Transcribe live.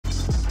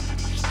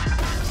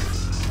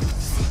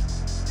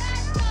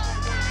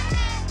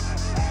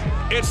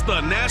It's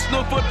the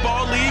National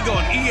Football League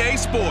on EA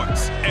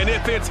Sports. And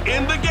if it's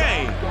in the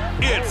game,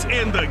 it's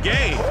in the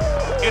game.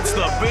 It's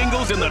the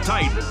Bengals and the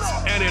Titans,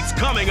 and it's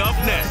coming up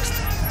next.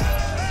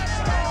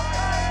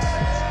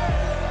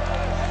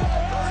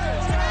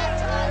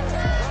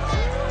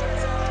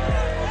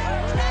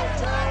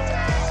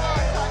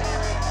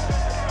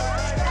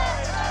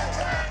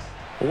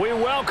 We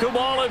welcome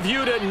all of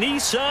you to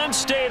Nissan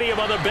Stadium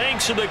on the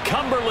banks of the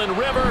Cumberland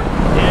River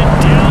in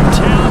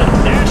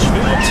downtown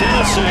Nashville,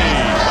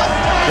 Tennessee.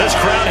 This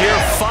crowd here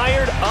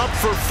fired up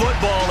for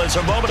football as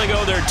a moment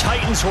ago their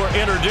Titans were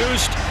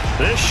introduced.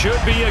 This should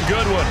be a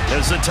good one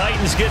as the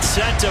Titans get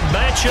set to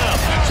match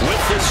up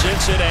with the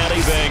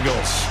Cincinnati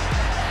Bengals.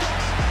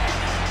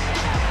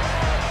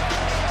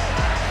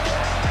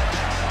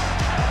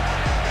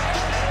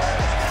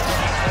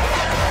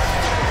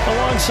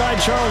 Alongside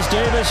Charles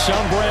Davis,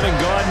 I'm Brandon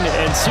Gaudin,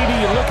 and CD,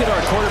 you look at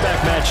our quarterback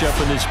matchup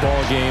in this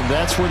ball game,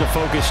 that's where the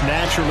focus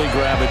naturally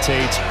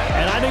gravitates,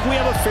 and I think we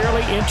have a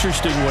fairly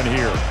interesting one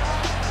here.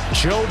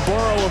 Joe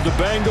Burrow of the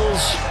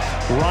Bengals,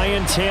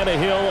 Ryan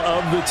Tannehill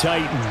of the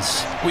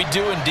Titans. We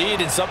do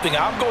indeed, and something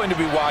I'm going to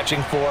be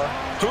watching for.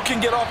 Who can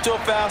get off to a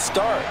fast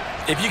start?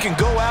 If you can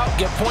go out,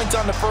 get points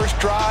on the first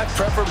drive,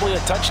 preferably a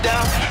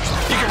touchdown,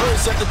 you can really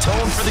set the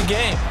tone for the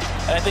game.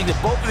 And I think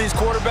that both of these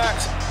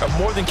quarterbacks are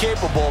more than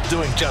capable of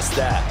doing just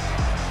that.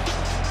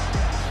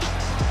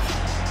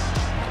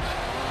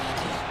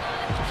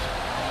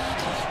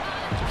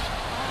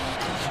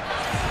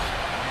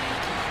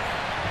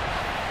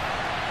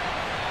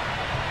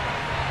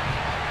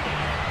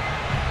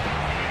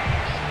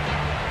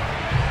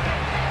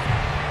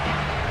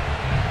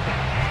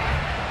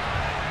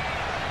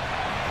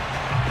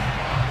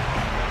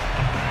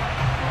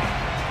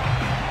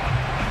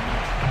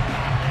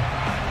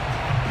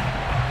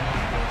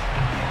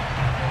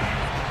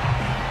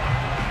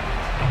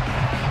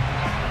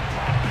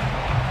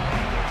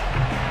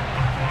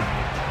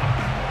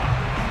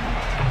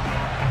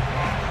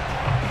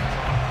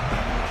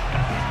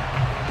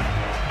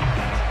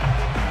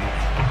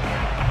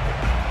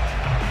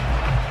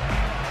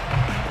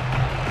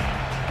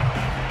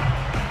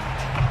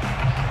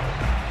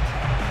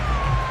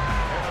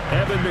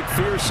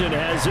 McPherson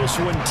has this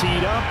one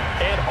teed up,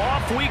 and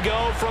off we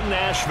go from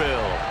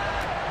Nashville.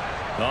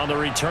 On the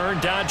return,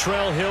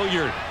 Dontrell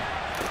Hilliard.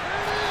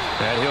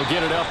 And he'll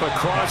get it up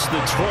across the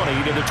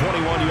 20 to the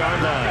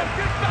 21-yard line.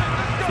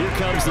 Here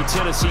comes the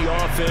Tennessee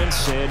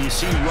offense, and you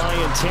see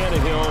Ryan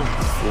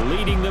Tannehill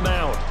leading them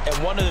out. And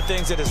one of the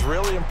things that has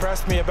really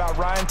impressed me about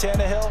Ryan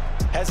Tannehill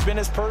has been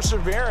his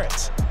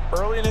perseverance.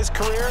 Early in his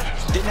career,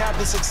 didn't have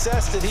the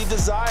success that he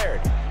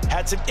desired.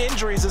 Had some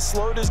injuries that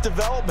slowed his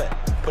development,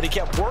 but he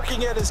kept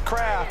working at his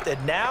craft,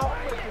 and now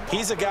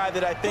he's a guy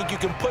that I think you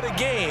can put a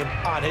game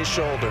on his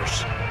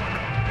shoulders.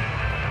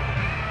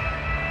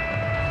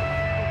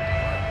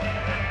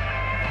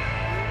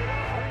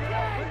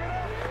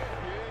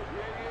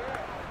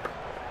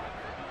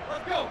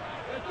 Let's go.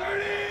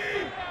 30.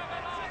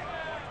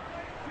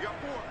 We got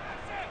four.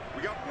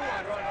 We got four.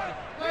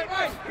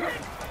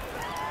 Right.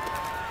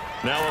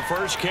 Now a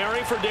first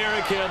carry for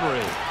Derrick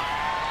Henry.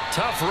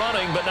 Tough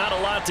running, but not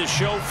a lot to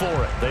show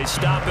for it. They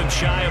stop him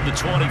shy of the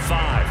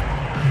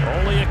 25.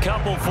 Only a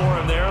couple for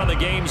him there on the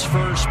game's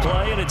first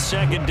play, and it's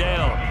second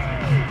down.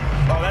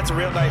 Oh, that's a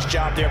real nice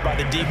job there by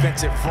the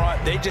defensive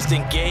front. They just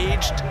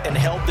engaged and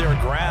held their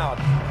ground.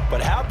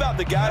 But how about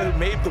the guy who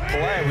made the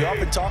play? We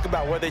often talk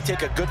about whether they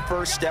take a good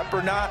first step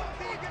or not.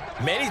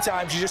 Many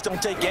times you just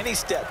don't take any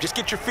step. Just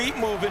get your feet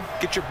moving,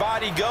 get your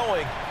body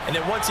going, and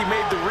then once he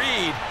made the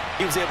read,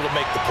 he was able to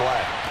make the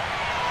play.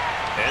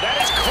 And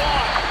that is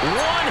caught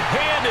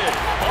one-handed.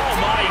 Oh,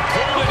 my, he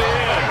pulled it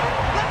in.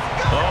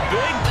 A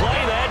big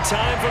play that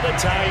time for the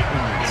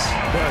Titans.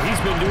 Well,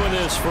 he's been doing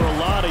this for a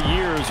lot of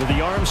years with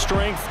the arm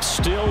strength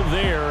still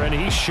there, and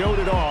he showed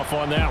it off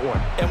on that one.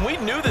 And we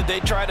knew that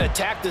they'd try to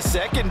attack the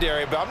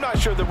secondary, but I'm not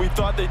sure that we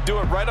thought they'd do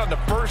it right on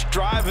the first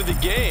drive of the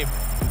game.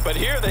 But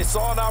here they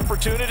saw an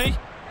opportunity,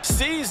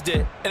 seized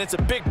it, and it's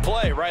a big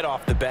play right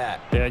off the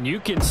bat. And you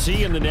can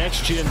see in the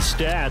next-gen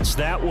stats,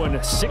 that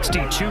one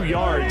 62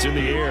 yards in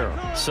the air.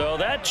 So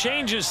that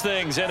changes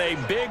things in a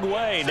big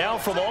way. Now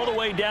from all the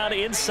way down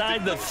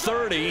inside the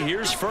 30,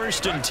 here's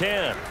 1st and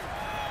 10.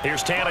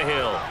 Here's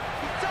Tannehill.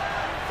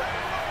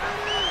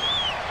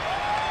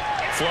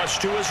 Flush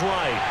to his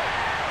right.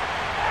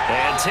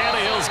 And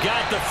Tannehill's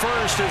got the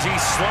first as he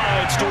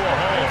slides to a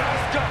hole.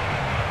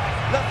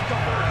 Let's go.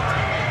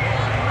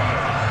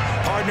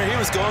 Partner, he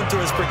was going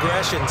through his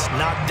progressions.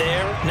 Not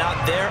there,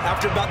 not there.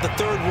 After about the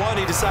third one,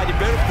 he decided he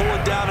better pull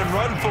it down and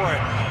run for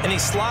it. And he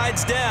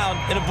slides down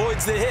and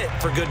avoids the hit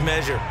for good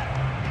measure.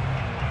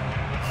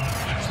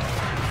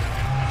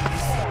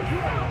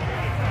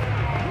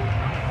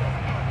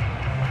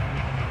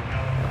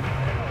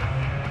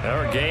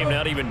 Our game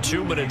not even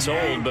 2 minutes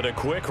old, but a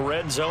quick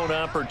red zone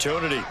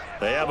opportunity.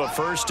 They have a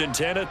 1st and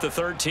 10 at the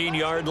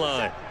 13-yard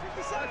line.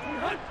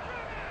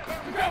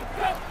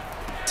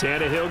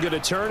 Tannehill going to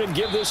turn and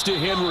give this to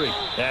Henry.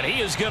 And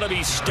he is going to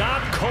be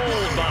stopped cold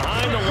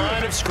behind the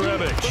line of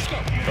scrimmage.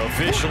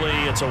 Officially,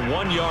 it's a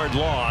 1-yard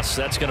loss.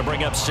 That's going to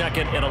bring up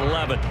 2nd and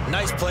 11.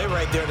 Nice play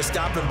right there to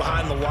stop him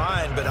behind the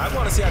line, but I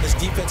want to see how this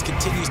defense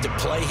continues to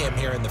play him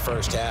here in the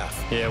first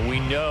half. Yeah,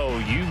 we know,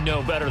 you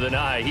know better than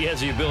I, he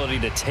has the ability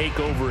to take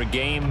over a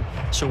game.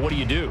 So what do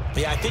you do?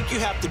 Yeah, I think you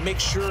have to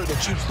make sure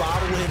that you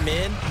bottle him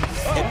in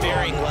at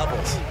varying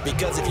levels,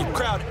 because if you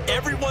crowd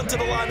everyone to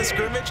the line of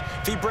scrimmage,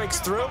 if he breaks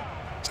through,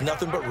 it's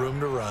nothing but room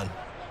to run.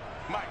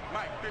 Mike,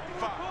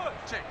 55.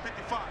 Check,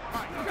 55.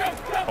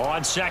 Mike.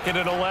 On 2nd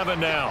and 11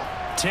 now.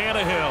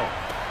 Tannehill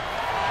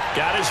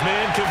got his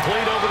man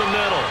complete over the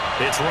middle.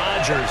 It's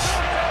Rodgers.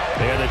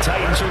 And the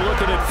Titans are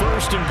looking at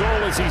 1st and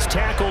goal as he's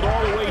tackled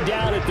all the way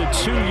down at the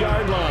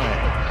 2-yard line.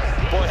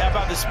 Boy, how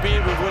about the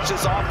speed with which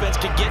this offense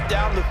can get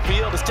down the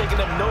field? It's taken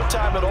them no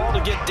time at all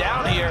to get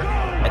down here,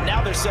 and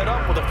now they're set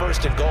up with a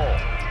 1st and goal.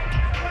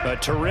 A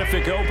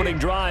terrific opening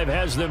drive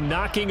has them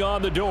knocking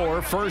on the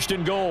door. 1st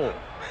and goal.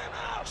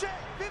 Check,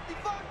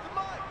 55 to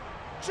Mike.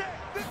 Check,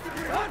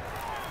 55.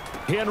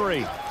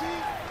 Henry.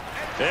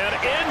 And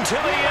into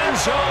the end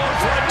zone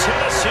for a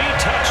Tennessee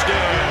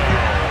touchdown.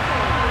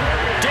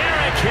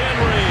 Derrick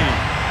Henry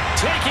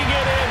taking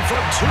it in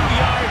from 2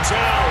 yards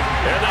out.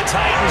 And the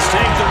Titans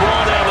take the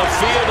ball down the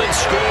field and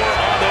score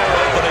on their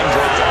opening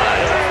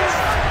drive.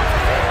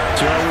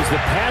 So it was the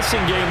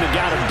passing game that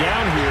got him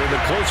down here. The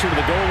closer to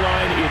the goal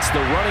line, it's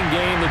the running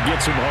game that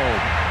gets him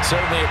home.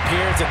 Certainly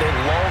appears that they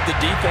lulled the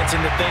defense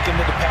into thinking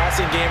that the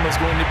passing game was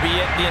going to be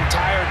it the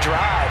entire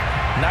drive.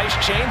 Nice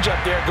change up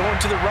there going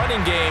to the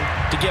running game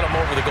to get him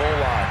over the goal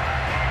line.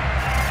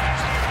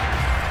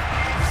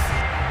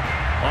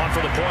 On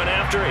for the point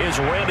after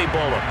is Randy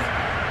Bullock.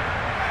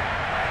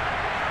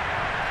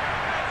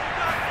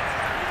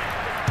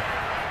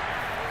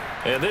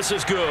 And this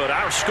is good.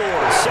 Our score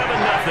is 7-0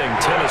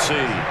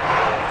 Tennessee.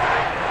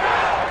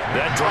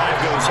 That drive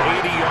goes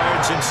 80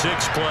 yards in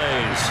 6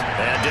 plays.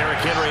 And Derrick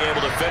Henry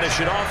able to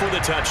finish it off with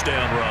a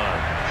touchdown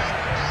run.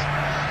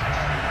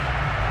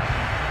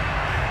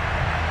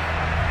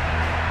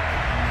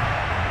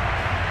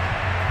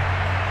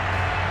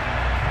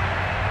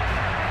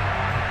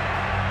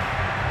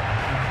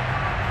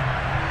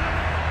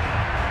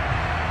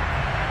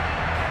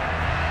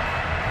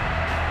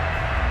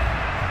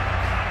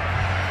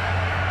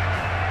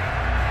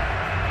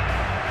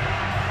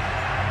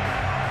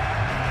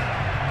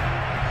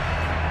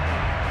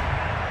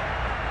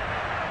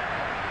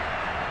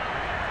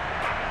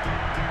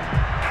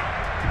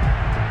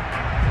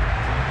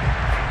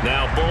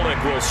 Now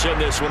Bullock will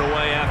send this one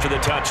away after the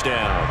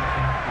touchdown.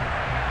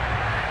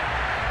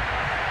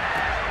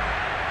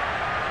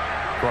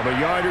 From a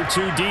yard or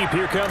 2 deep,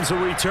 here comes a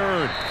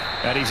return.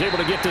 And he's able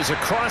to get this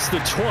across the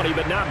 20,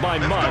 but not by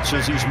much,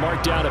 as he's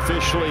marked down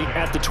officially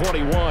at the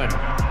 21.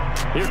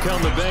 Here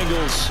come the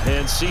Bengals,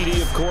 and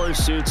CD, of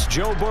course, it's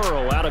Joe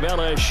Burrow out of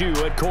LSU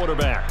at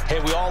quarterback. Hey,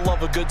 we all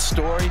love a good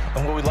story,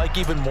 and what we like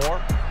even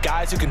more,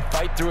 guys who can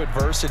fight through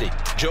adversity.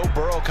 Joe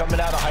Burrow coming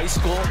out of high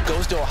school,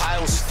 goes to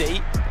Ohio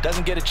State,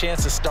 doesn't get a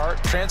chance to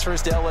start,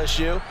 transfers to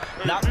LSU,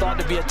 not thought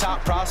to be a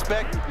top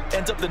prospect,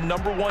 ends up the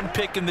 #1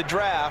 pick in the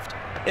draft,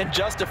 and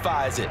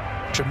justifies it.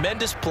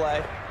 Tremendous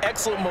play,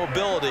 excellent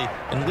mobility,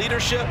 and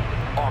leadership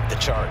off the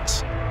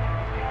charts.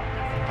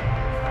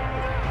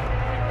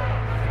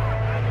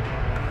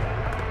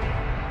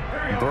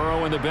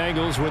 Burrow and the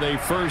Bengals with a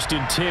 1st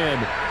and 10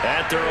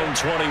 at their own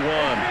 21.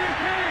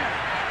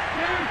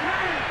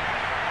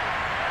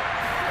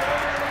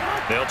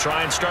 They'll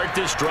try and start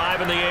this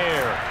drive in the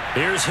air.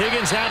 Here's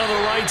Higgins out of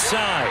the right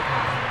side.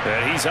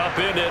 And he's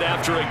upended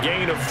after a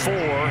gain of 4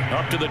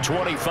 up to the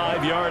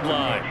 25-yard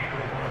line.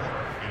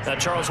 Now,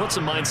 Charles, what's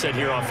the mindset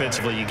here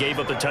offensively? You gave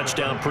up the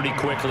touchdown pretty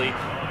quickly.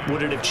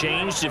 Would it have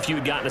changed if you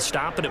had gotten a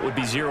stop and it would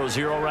be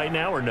 0-0 right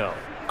now, or no?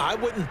 I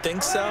wouldn't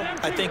think so.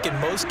 I think in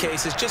most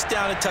cases, just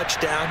down a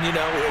touchdown, you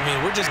know, I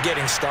mean, we're just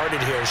getting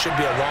started here. It should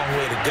be a long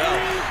way to go.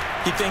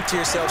 You think to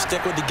yourself,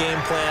 stick with the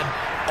game plan,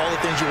 all the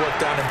things you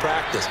worked on in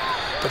practice.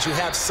 But you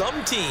have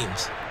some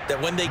teams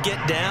that when they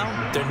get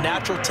down, their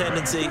natural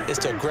tendency is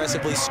to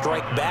aggressively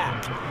strike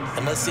back.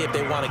 And let's see if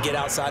they want to get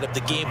outside of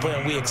the game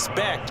plan we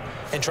expect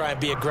and try and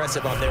be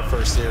aggressive on their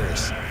first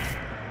series.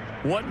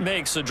 What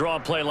makes a draw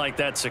play like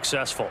that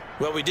successful?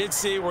 Well, we did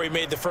see where he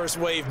made the first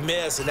wave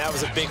miss, and that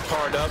was a big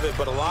part of it.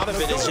 But a lot of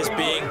it is just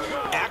being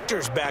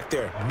actors back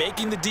there,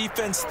 making the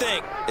defense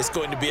think it's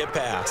going to be a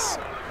pass.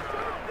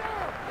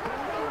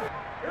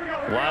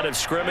 Line of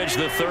scrimmage,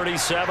 the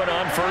 37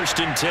 on 1st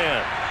and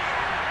 10.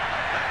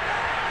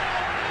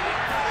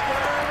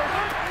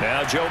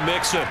 Now Joe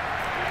Mixon.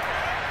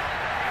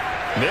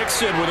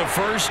 Mixon with a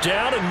 1st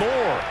down and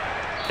more.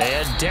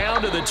 And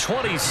down to the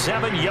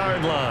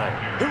 27-yard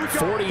line.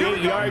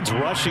 48 yards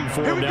rushing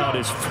for him now in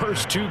his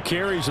first 2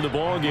 carries of the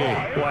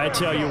ballgame. Well, I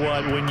tell you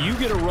what, when you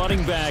get a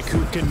running back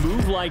who can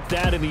move like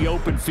that in the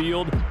open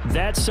field,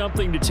 that's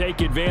something to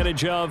take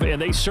advantage of, and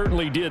they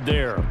certainly did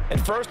there. And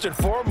first and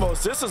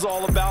foremost, this is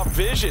all about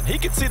vision. He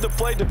could see the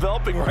play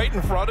developing right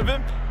in front of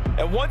him,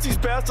 and once he's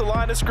past the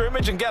line of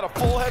scrimmage and got a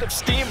full head of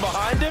steam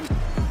behind him,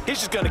 he's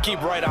just going to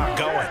keep right on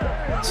going.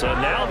 So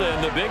now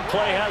then, the big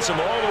play has him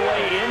all the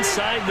way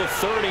inside the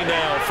 30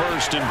 now,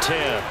 1st and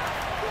 10.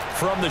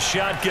 From the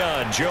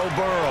shotgun, Joe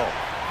Burrow.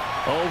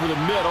 Over the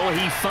middle,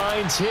 he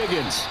finds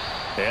Higgins.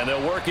 And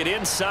they'll work it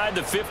inside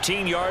the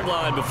 15-yard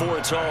line before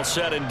it's all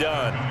said and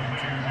done.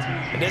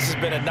 And this has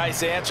been a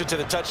nice answer to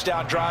the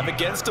touchdown drive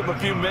against them a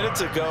few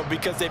minutes ago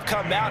because they've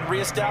come out and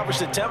reestablished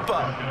the tempo.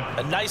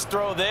 A nice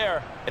throw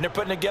there, and they're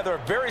putting together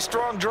a very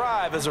strong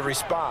drive as a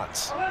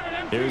response.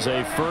 Here's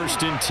a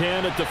 1st and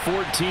 10 at the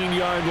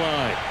 14-yard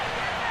line.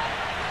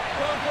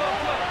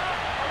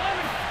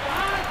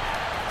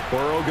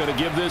 Burrow going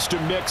to give this to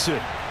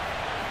Mixon.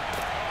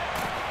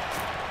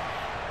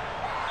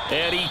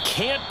 And he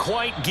can't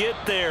quite get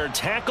there.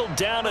 Tackled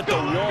down at the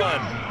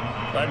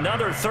 1.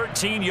 Another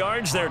 13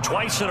 yards there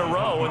twice in a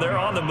row, and they're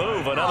on the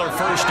move. Another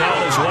 1st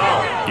down as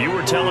well. You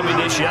were telling me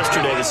this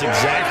yesterday. That's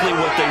exactly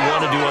what they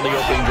want to do on the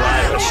opening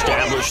drive,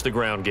 establish the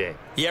ground game.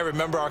 Yeah,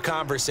 remember our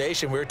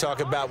conversation? We were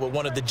talking about what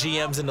one of the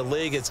GMs in the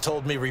league has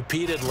told me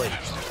repeatedly.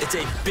 It's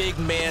a big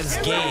man's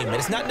game, and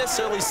it's not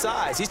necessarily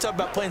size. He's talking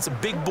about playing some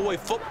big boy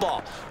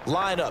football.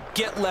 Line up,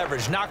 get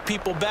leverage, knock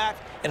people back,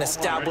 and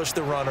establish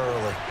the run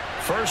early.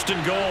 1st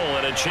and goal,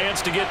 and a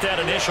chance to get that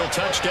initial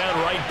touchdown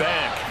right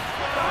back.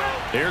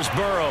 Here's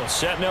Burrow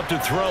setting up to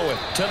throw it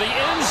to the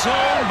end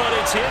zone, but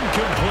it's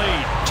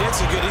incomplete.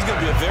 Chances are good. He's going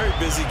to be a very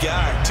busy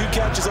guy. 2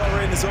 catches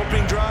already in his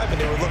opening drive, and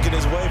they were looking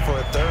his way for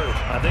a 3rd.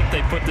 I think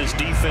they put this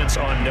defense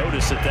on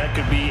notice that that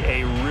could be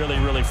a really,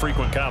 really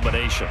frequent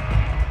combination.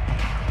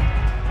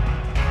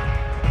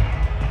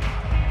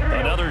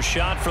 Another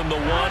shot from the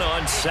 1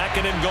 on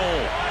 2nd and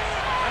goal.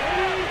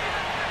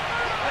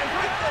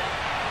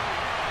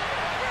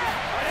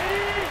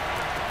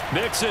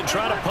 Mixon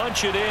trying to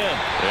punch it in,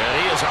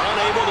 and he is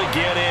unable to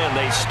get in.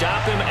 They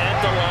stop him at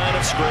the line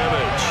of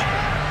scrimmage.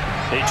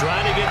 They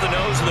try to get the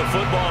nose of the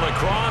football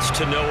across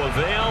to no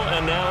avail,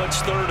 and now it's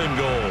 3rd and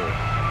goal.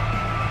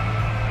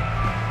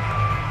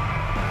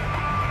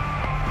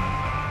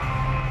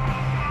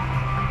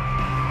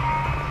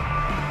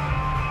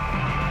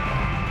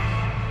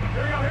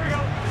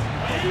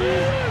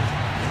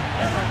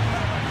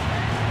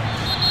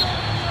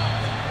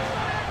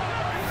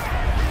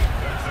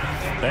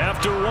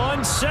 After 1,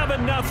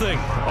 7-0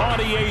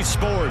 on EA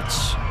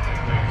Sports.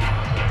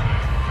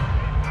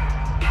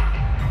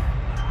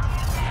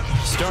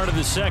 Start of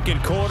the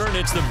 2nd quarter, and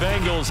it's the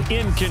Bengals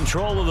in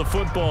control of the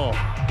football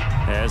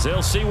as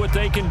they'll see what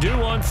they can do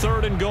on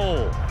 3rd and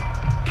goal.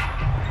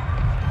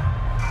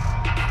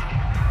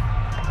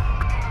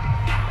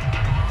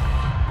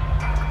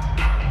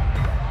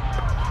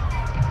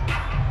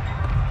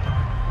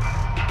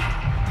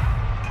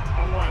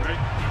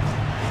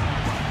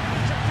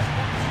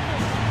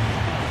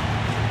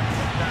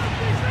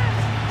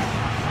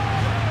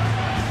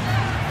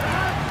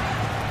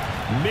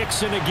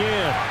 Mixon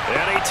again,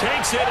 and he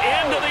takes it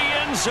into the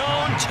end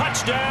zone.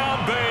 Touchdown,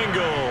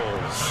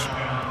 Bengals.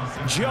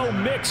 Joe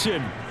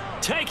Mixon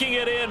taking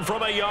it in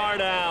from a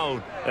yard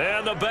out.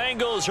 And the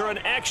Bengals are an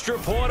extra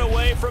point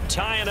away from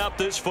tying up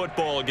this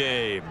football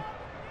game.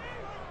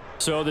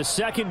 So the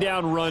 2nd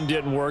down run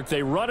didn't work.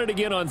 They run it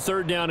again on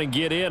 3rd down and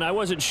get in. I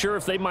wasn't sure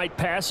if they might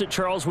pass it,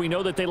 Charles. We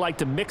know that they like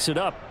to mix it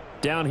up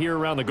down here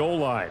around the goal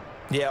line.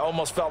 Yeah,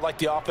 almost felt like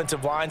the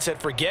offensive line said,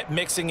 forget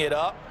mixing it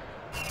up.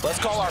 Let's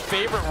call our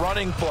favorite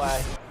running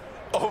play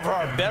over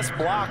our best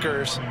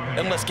blockers,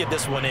 and let's get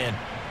this one in.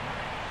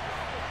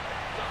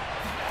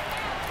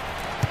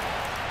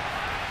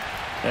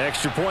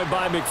 Extra point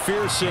by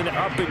McPherson,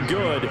 up and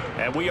good.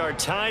 And we are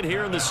tied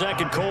here in the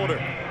 2nd quarter.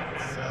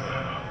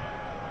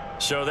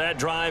 So that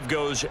drive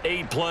goes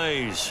 8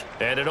 plays.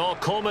 And it all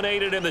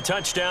culminated in the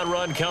touchdown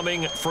run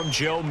coming from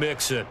Joe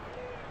Mixon.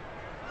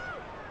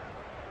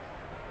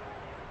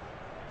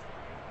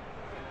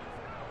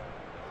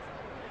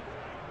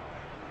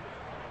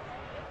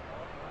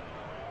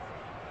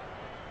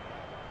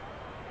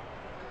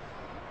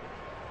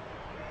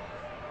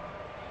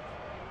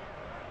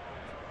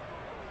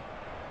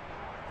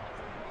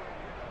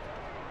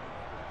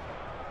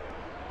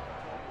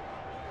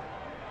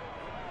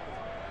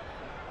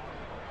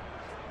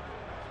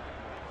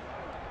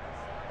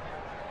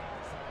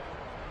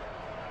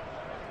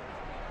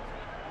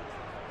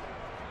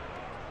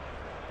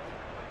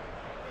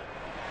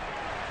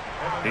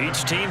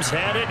 Each team's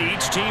had it.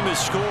 Each team has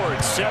scored.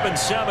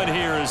 7-7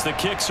 here as the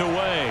kick's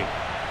away.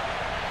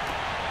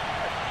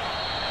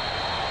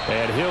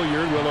 And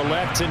Hilliard will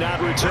elect to not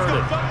return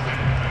it.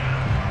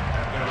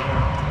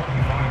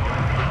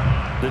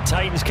 The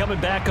Titans coming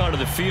back onto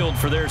the field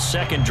for their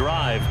 2nd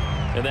drive.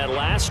 And that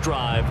last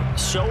drive,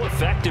 so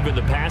effective in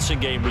the passing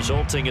game,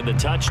 resulting in the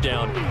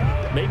touchdown.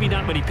 Maybe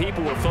not many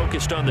people were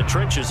focused on the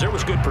trenches. There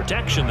was good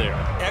protection there.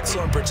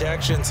 Excellent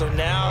protection. So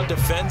now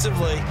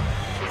defensively,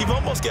 you've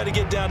almost got to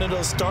get down to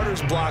those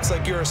starters blocks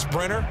like you're a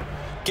sprinter.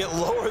 Get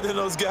lower than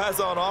those guys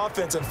on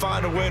offense and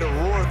find a way to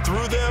roar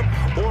through them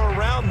or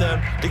around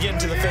them to get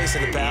into the face of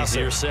the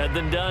passer. Easier said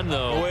than done,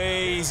 though.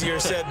 Way easier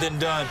said than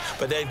done.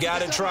 But they've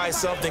got to try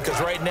something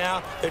because right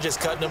now they're just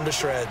cutting them to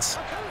shreds.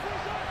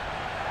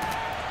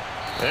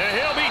 And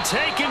he'll be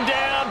taken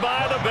down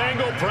by the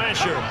Bengal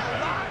pressure.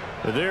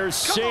 There's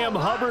Sam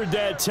Hubbard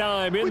that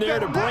time in there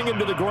to bring him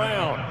to the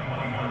ground.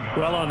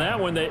 Well, on that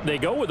one, they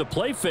go with a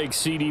play fake,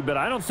 CD, but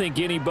I don't think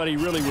anybody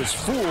really was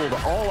fooled.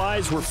 All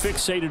eyes were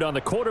fixated on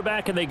the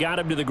quarterback, and they got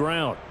him to the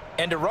ground.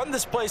 And to run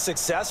this play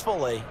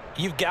successfully,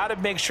 you've got to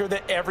make sure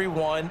that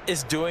everyone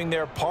is doing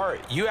their part.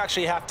 You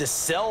actually have to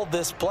sell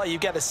this play.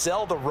 You've got to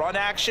sell the run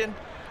action.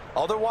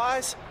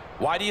 Otherwise,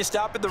 why do you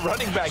stop at the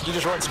running back? You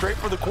just run straight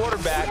for the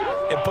quarterback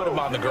and put him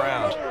on the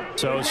ground.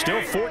 So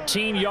still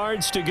 14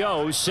 yards to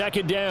go,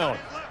 second down.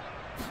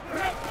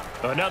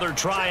 Another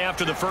try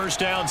after the first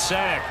down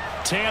sack.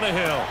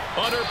 Tannehill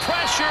under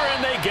pressure,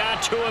 and they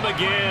got to him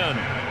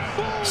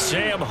again.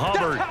 Sam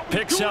Hubbard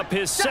picks up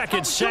his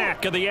second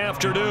sack of the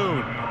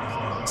afternoon.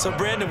 So,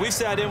 Brandon, we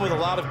sat in with a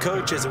lot of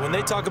coaches, and when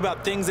they talk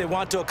about things they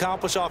want to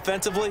accomplish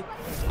offensively,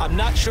 I'm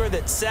not sure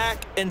that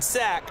sack and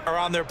sack are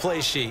on their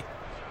play sheet.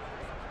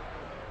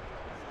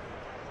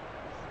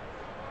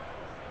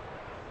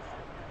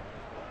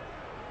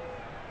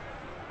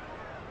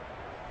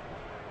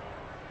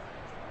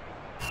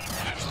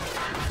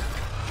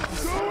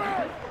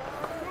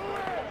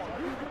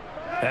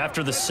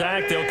 After the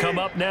sack, they'll come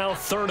up now,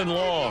 3rd and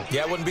long.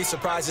 Yeah, I wouldn't be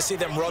surprised to see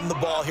them run the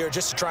ball here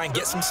just to try and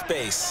get some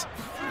space.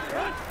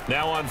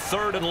 Now on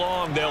 3rd and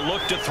long, they'll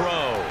look to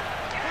throw.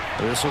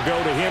 This will go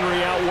to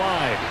Henry out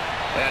wide.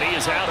 And he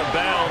is out of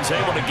bounds,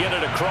 able to get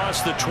it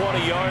across the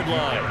 20-yard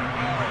line.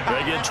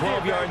 They get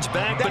 12 yards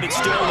back, but it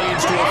still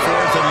leads to a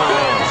 4th and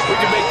long. We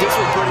can make this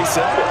one pretty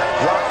simple.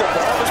 Rock the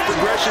ball, his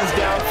progressions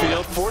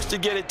downfield, forced to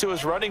get it to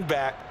his running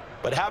back.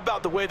 But how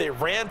about the way they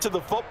ran to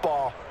the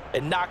football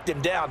and knocked him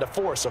down to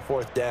force a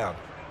 4th down?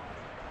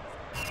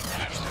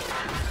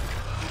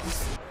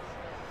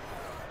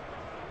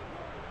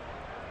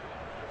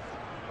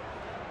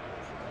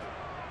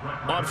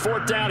 On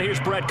 4th down, here's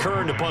Brett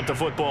Kern to punt the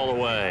football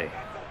away.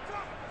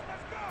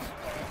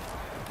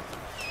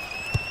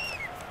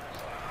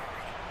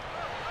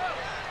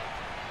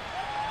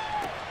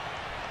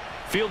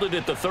 Fielded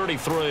at the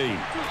 33.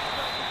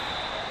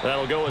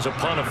 That'll go as a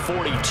punt of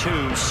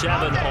 42,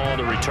 7 on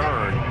the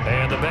return.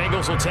 And the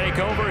Bengals will take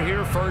over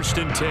here,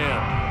 1st and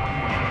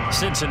 10.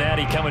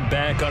 Cincinnati coming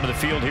back onto the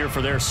field here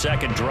for their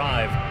second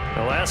drive.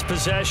 The last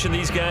possession,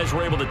 these guys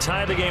were able to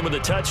tie the game with a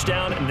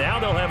touchdown, and now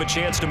they'll have a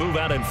chance to move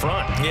out in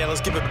front. Yeah,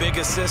 let's give a big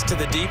assist to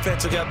the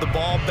defense who got the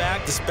ball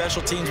back. The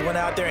special teams went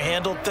out there,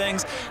 handled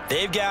things.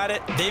 They've got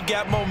it. They've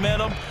got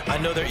momentum. I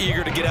know they're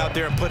eager to get out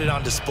there and put it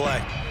on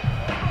display.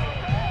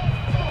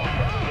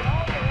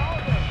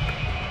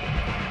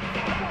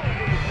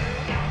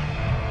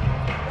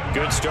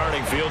 Good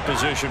starting field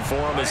position for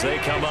them as they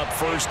come up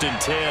 1st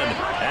and 10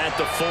 at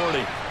the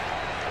 40.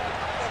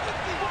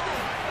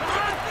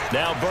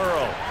 Now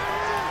Burrow.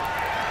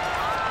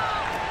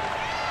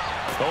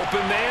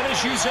 Open man is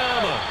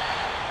Uzomah.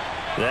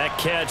 That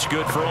catch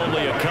good for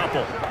only a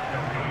couple.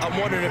 I'm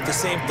wondering if the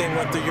same thing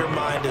went through your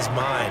mind as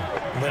mine.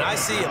 When I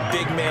see a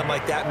big man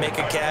like that make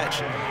a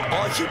catch,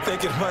 all I keep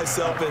thinking to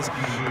myself is,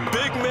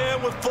 big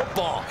man with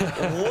football.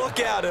 Look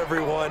out,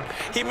 everyone.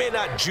 He may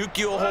not juke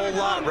you a whole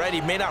lot, right?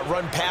 He may not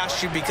run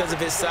past you because of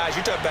his size.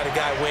 You're talking about a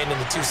guy weighing in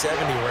the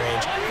 270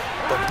 range.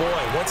 But,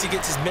 boy, once he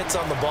gets his mitts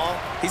on the ball,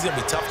 he's going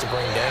to be tough to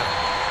bring down.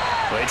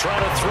 They try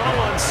to throw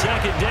on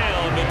 2nd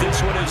down, but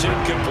this one is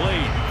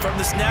incomplete. From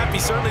the snap, he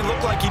certainly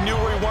looked like he knew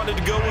where he wanted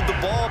to go with the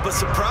ball, but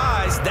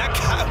surprise, that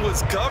guy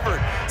was covered.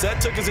 So that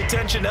took his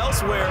attention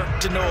elsewhere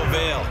to no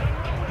avail.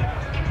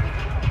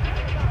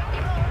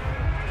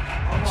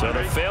 So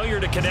the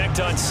failure to connect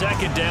on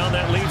 2nd down,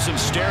 that leaves him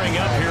staring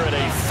up here at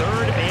a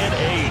 3rd and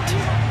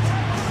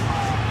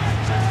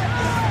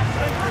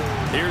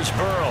 8. Here's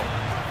Burrow.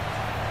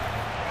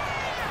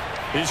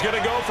 He's going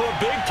to go for a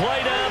big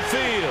play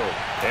downfield.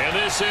 And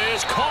this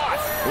is caught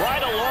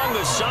right along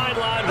the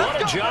sideline.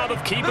 What a job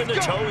of keeping the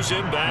toes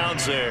in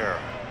bounds there.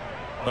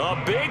 A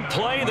big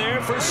play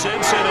there for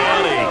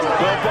Cincinnati.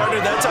 Well, partner,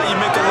 that's how you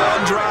make a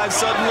long drive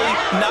suddenly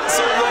not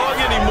so long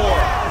anymore.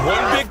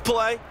 One big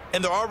play,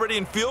 and they're already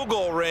in field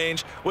goal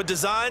range with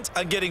designs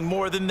on getting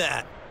more than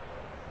that.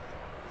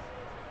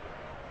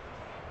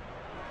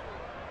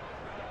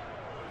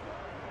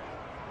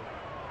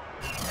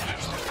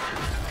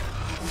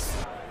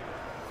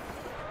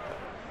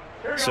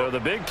 So the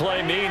big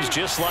play means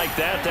just like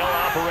that, they'll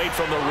operate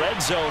from the red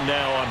zone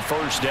now on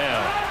 1st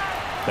down.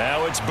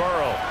 Now it's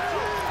Burrow.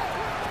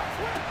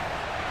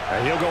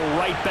 And he'll go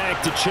right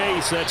back to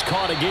Chase. That's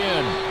caught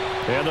again.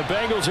 And the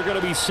Bengals are going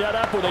to be set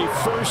up with a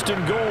 1st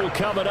and goal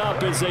coming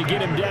up as they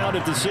get him down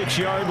at the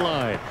 6-yard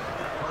line.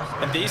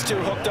 And these two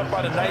hooked up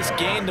on a nice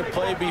gain to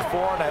play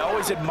before, and I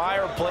always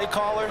admire play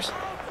callers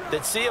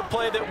that see a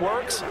play that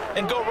works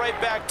and go right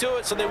back to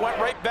it, so they went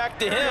right back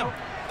to him.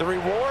 The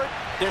reward,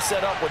 they're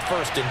set up with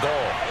 1st and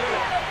goal.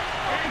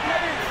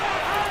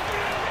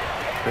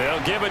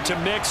 They'll give it to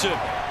Mixon,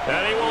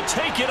 and he will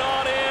take it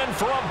on in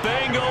for a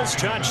Bengals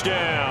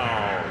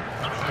touchdown.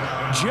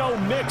 Joe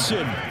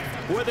Mixon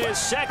with his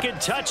 2nd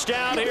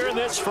touchdown here in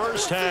this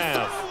 1st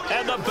half.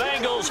 And the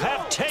Bengals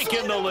have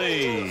taken the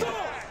lead.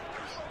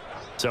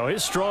 So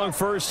his strong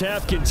first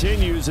half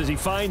continues as he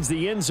finds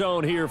the end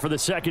zone here for the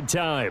second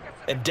time.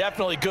 And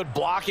definitely good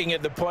blocking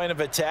at the point of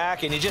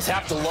attack, and you just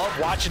have to love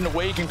watching the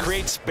way he can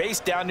create space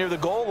down near the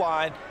goal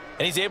line,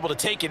 and he's able to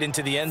take it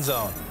into the end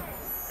zone.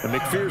 And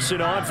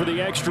McPherson on for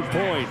the extra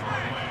point.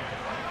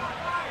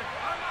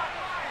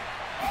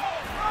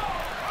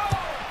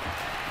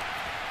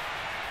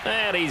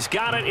 And he's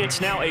got it.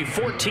 It's now a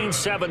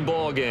 14-7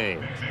 ball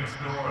game.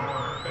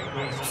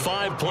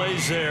 5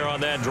 plays there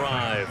on that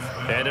drive.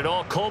 And it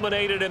all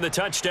culminated in the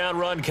touchdown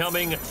run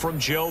coming from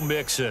Joe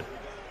Mixon.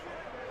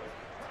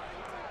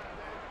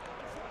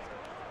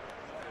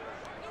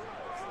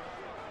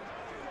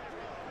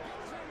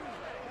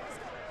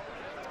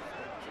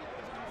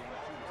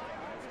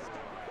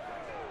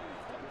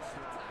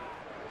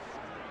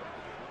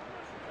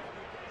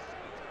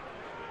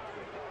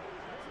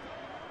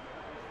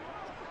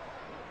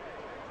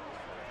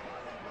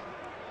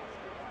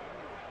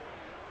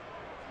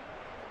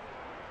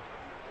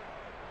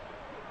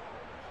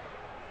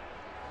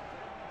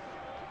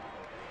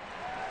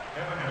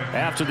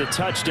 After the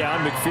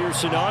touchdown,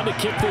 McPherson on to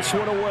kick this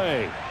one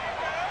away.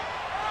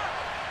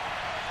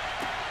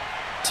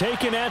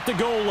 Taken at the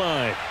goal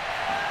line.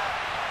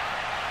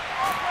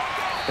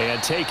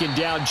 And taken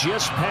down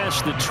just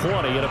past the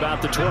 20 at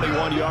about the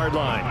 21-yard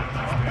line.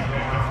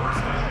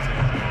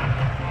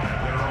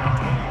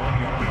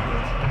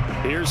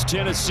 Here's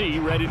Tennessee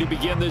ready to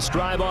begin this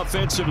drive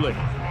offensively.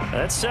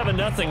 That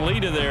 7-0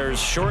 lead of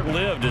theirs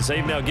short-lived as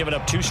they've now given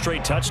up 2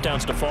 straight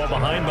touchdowns to fall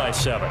behind by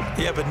 7.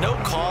 Yeah, but no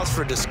cause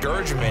for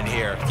discouragement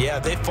here. Yeah,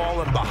 they've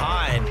fallen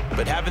behind,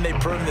 but haven't they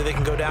proven that they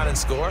can go down and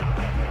score?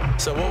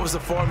 So what was the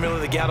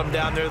formula that got them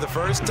down there the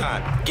first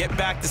time? Get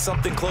back to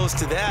something close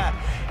to that,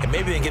 and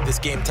maybe they can get this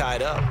game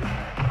tied up.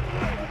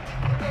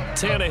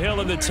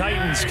 Tannehill and the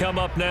Titans come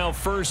up now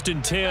 1st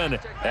and 10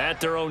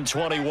 at their own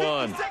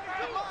 21.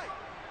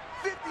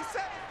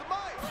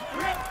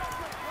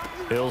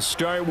 He'll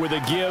start with a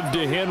give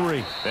to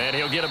Henry. And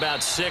he'll get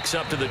about 6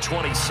 up to the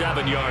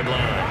 27-yard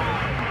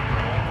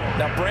line.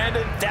 Now,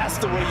 Brandon, that's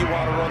the way you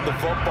want to run the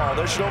football.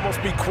 There should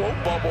almost be quote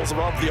bubbles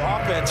above the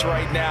offense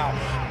right now.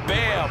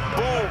 Bam,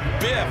 boom,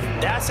 biff.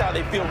 That's how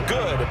they feel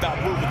good about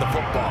moving the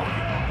football.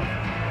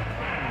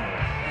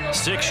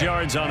 6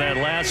 yards on that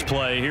last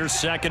play. Here's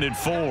 2nd and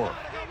 4.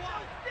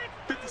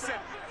 57,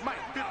 Mike,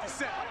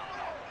 57.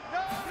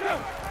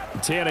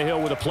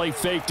 Tannehill with a play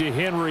fake to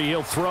Henry.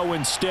 He'll throw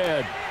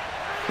instead.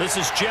 This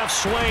is Jeff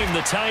Swain,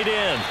 the tight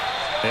end.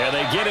 And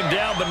they get him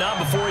down, but not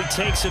before he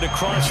takes it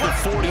across the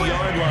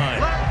 40-yard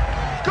line.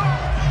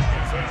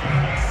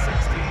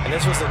 And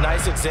this was a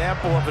nice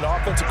example of an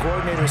offensive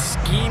coordinator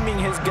scheming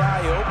his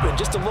guy open.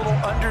 Just a little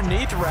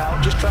underneath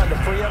route, just trying to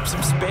free up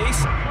some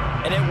space,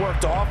 and it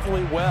worked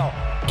awfully well.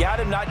 Got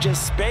him not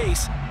just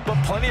space, but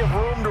plenty of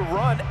room to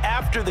run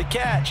after the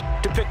catch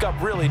to pick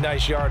up really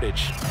nice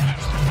yardage.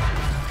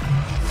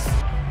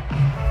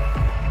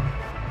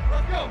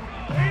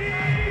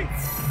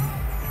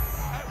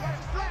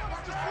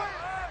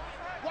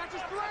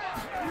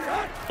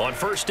 On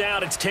 1st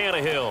down, it's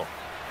Tannehill.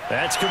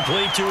 That's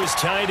complete to his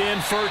tight end,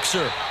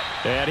 Ferkser.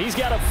 And he's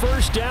got a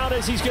 1st down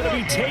as he's going to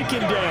be taken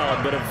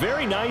down. But a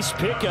very nice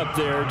pickup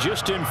there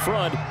just in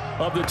front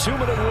of the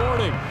 2-minute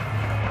warning.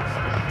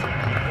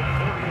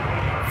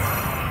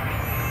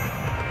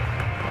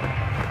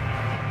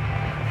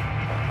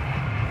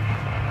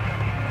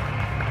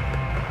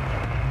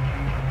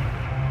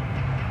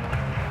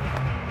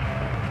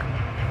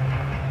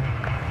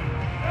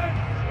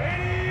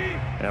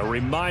 A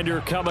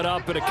reminder coming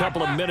up in a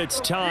couple of minutes'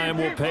 time.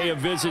 We'll pay a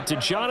visit to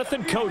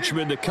Jonathan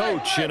Coachman, the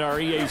coach in our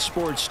EA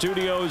Sports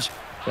studios.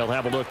 They'll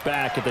have a look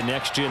back at the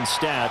next-gen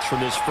stats from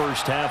this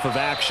first half of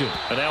action.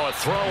 And now a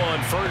throw on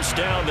 1st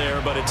down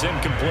there, but it's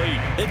incomplete.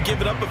 They've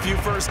given up a few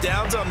 1st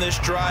downs on this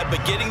drive,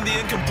 but getting the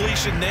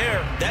incompletion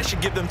there, that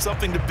should give them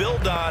something to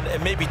build on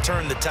and maybe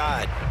turn the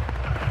tide.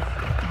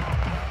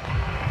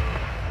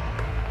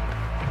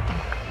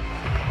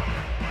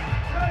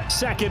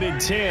 Second and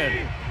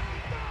 10.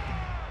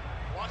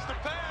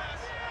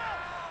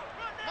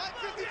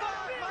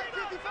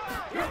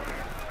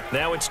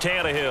 Now it's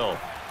Tannehill.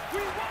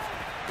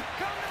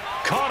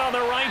 Caught on the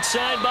right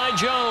side by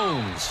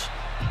Jones.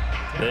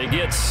 They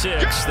get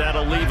 6.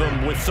 That'll leave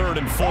them with 3rd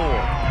and 4.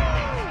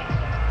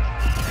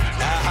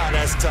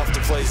 That's tough to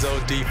play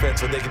zone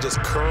defense when they can just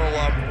curl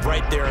up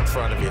right there in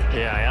front of you.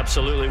 Yeah,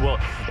 absolutely. Well,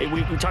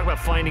 we talk about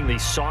finding the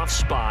soft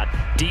spot.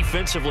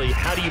 Defensively,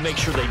 how do you make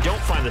sure they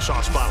don't find the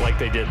soft spot like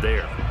they did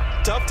there?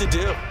 Tough to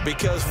do,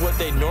 because what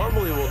they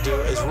normally will do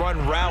is run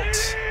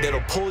routes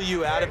that'll pull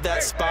you out of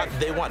that spot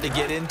they want to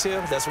get into.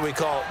 That's what we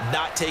call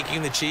not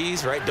taking the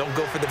cheese, right? Don't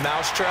go for the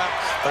mousetrap.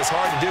 But it's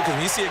hard to do because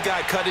when you see a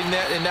guy cutting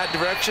that in that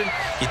direction,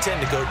 you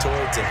tend to go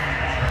towards him.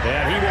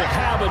 And he will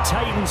have a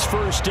Titans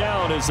 1st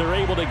down as they're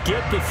able to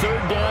get the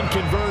 3rd down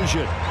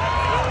conversion.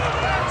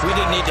 We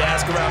didn't need to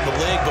ask around the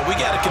league, but we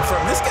got to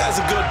confirm this guy's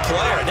a good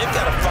player. They've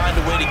got to find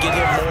a way to get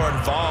him more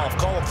involved,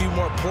 call a few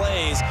more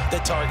plays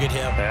that target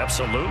him.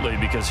 Absolutely,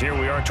 because here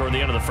we are toward the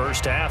end of the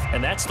first half,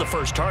 and that's the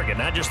first target,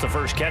 not just the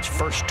first catch,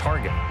 first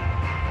target.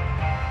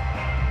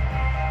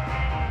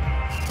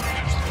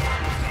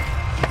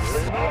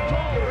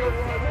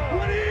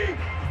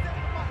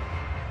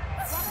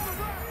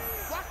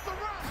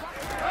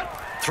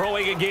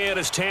 Throwing again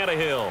is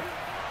Tannehill.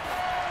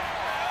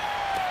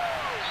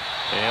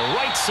 And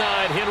right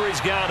side, Henry's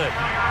got it.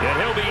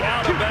 And he'll be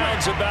out of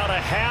bounds about a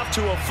half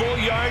to a full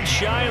yard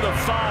shy of the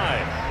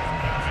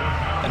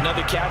 5.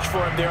 Another catch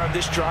for him there on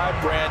this drive,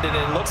 Brandon,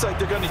 and it looks like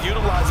they're going to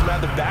utilize him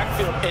out of the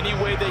backfield any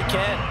way they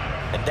can.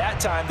 And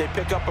that time, they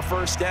pick up a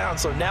first down.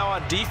 So now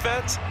on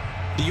defense,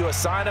 do you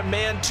assign a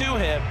man to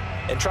him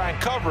and try and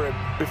cover him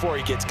before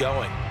he gets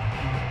going?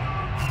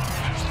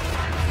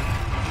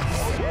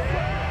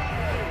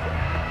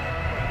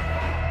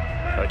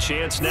 A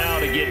chance now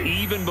to get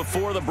even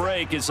before the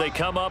break as they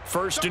come up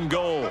 1st and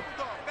goal.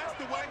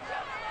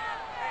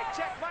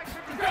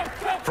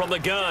 From the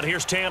gun,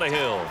 here's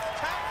Tannehill.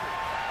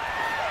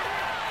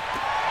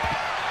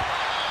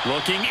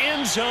 Looking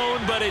end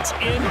zone, but it's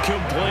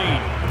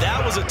incomplete.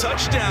 That was a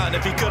touchdown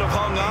if he could have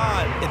hung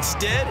on.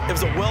 Instead, it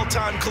was a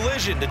well-timed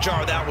collision to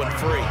jar that one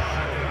free.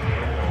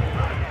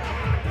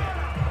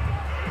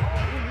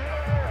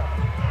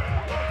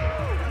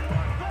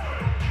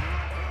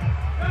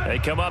 They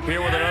come up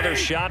here with another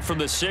shot from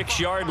the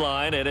 6-yard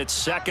line, and it's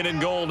 2nd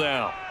and goal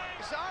now.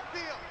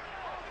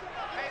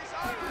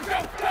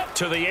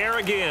 To the air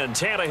again,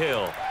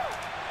 Tannehill.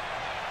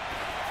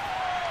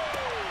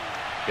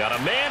 Got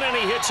a man, and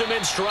he hits him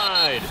in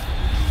stride.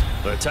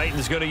 The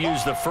Titans going to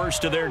use the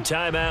first of their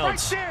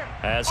timeouts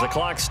as the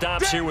clock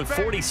stops here with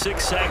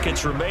 46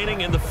 seconds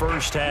remaining in the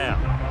first half.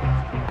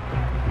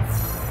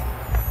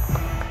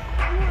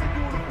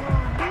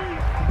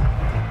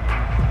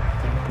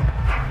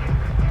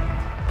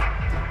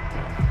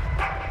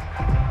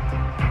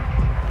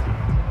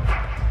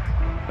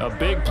 A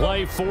big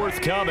play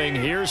forthcoming.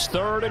 Here's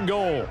 3rd and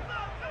goal.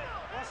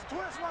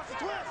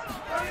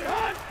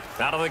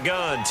 Out of the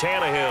gun,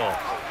 Tannehill.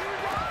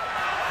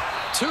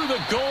 To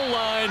the goal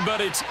line, but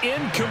it's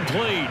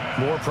incomplete.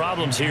 More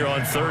problems here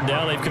on 3rd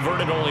down. They've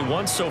converted only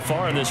once so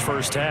far in this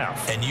first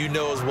half. And you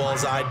know as well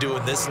as I do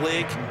in this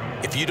league,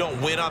 if you don't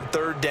win on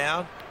 3rd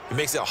down, it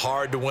makes it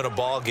hard to win a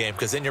ball game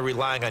because then you're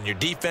relying on your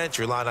defense,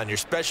 you're relying on your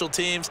special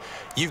teams.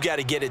 You've got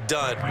to get it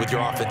done with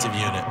your offensive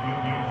unit.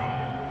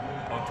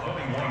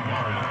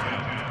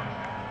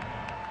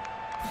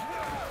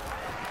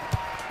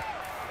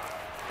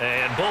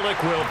 And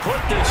Bullock will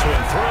put this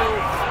one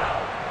through.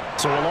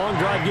 So a long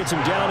drive gets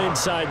him down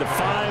inside the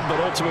 5, but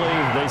ultimately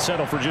they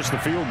settle for just the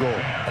field goal.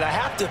 And I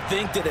have to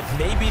think that if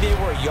maybe they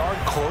were a yard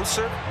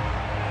closer,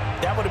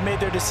 that would have made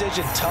their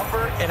decision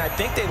tougher, and I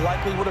think they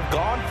likely would have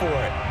gone for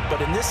it.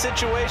 But in this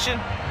situation,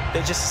 they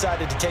just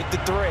decided to take the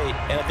 3,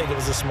 and I think it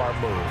was a smart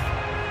move.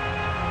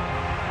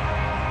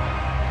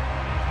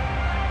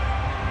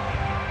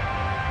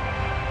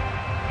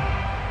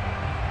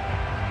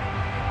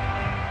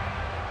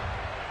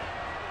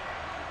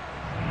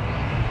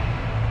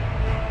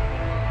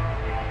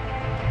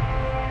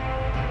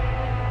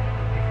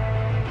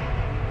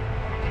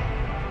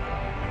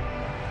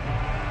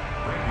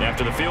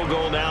 After the field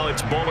goal now,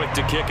 it's Bullock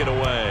to kick it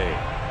away.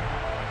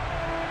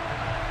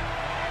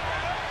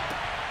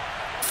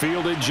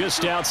 Fielded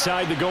just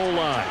outside the goal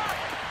line.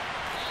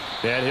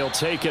 And he'll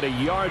take it a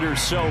yard or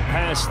so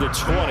past the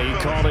 20,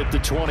 call it the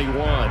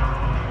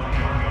 21.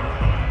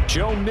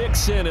 Joe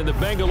Mixon and the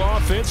Bengal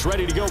offense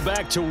ready to go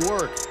back to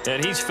work.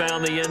 And he's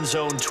found the end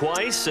zone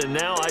twice, and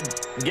now I'm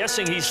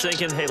guessing he's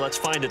thinking, hey, let's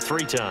find it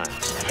 3 times.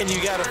 And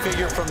you got to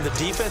figure from the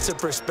defensive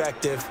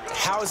perspective,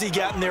 how has he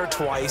gotten there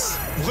twice?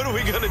 What are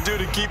we going to do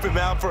to keep him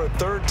out for a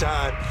 3rd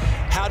time?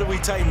 How do we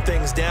tighten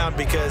things down?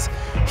 Because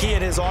he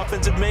and his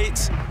offensive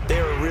mates, they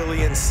are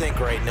really in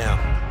sync right now.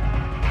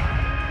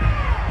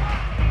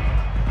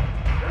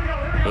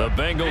 The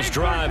Bengals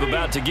drive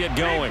about to get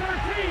going.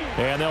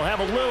 And they'll have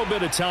a little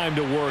bit of time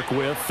to work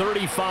with.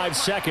 35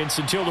 seconds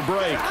until the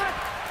break.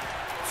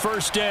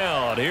 1st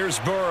down. Here's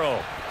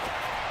Burrow.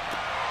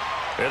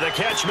 And the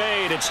catch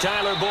made. It's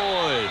Tyler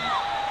Boyd.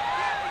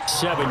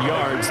 7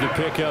 yards to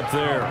pick up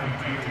there.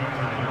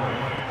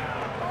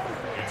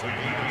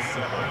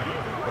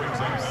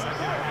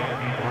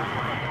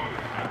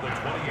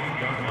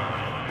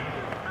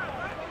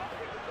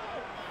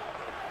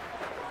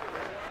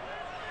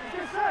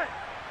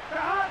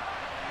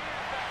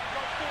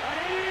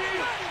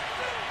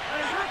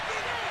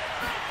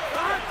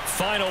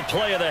 Final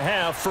play of the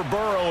half for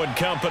Burrow and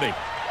company.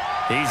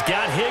 He's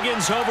got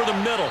Higgins over the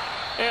middle.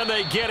 And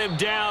they get him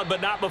down,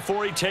 but not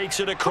before he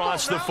takes it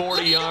across the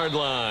 40-yard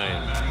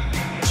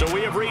line. So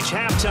we have reached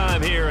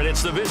halftime here, and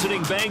it's the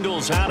visiting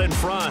Bengals out in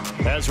front.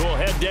 As we'll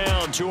head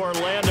down to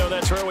Orlando,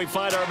 that's where we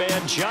find our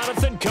man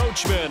Jonathan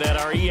Coachman at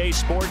our EA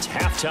Sports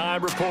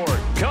Halftime Report.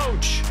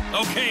 Coach.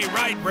 Okay,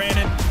 right,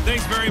 Brandon.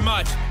 Thanks very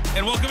much.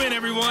 And welcome in,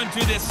 everyone,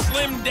 to this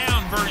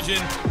slimmed-down version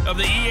of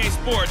the EA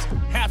Sports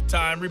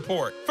Halftime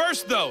Report.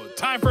 First, though,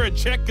 time for a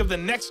check of the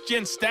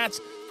next-gen stats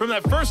from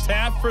that first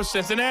half for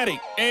Cincinnati.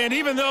 And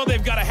even though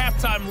they've got a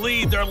halftime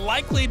lead, they're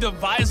likely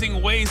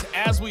devising ways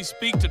as we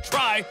speak to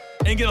try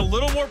and get a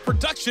little more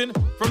production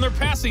from their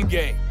passing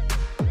game.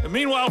 And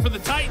meanwhile, for the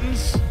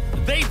Titans,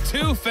 they,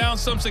 too, found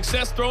some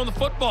success throwing the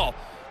football.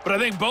 But I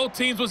think both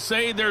teams would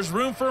say there's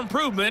room for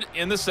improvement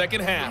in the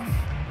second half.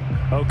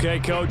 Okay,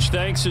 Coach,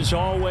 thanks as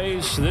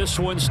always. This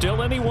one's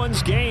still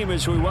anyone's game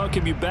as we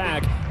welcome you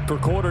back for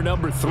quarter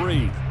number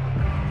 3.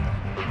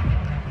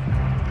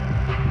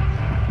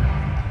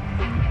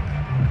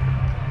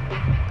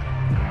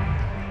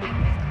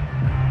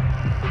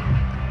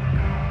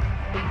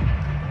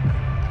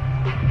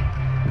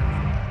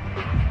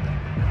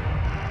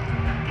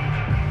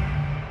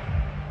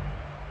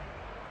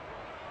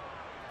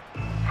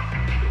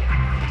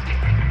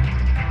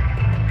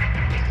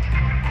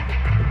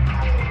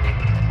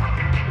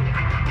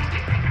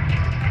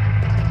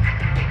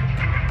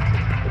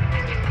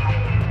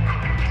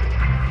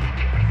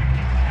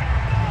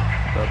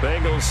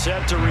 Bengals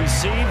set to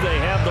receive. They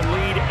have the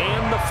lead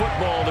and the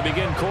football to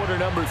begin quarter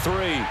number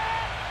 3.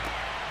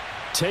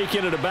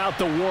 Taking it about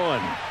the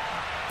 1.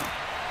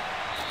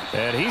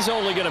 And he's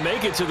only going to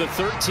make it to the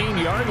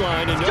 13-yard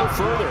line and no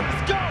further.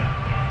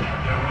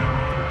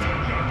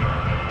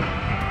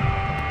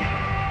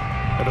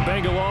 And the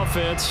Bengal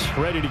offense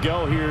ready to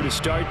go here to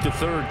start the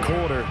third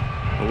quarter.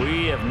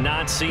 We have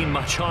not seen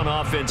much on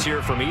offense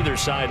here from either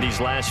side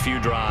these last few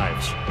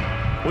drives.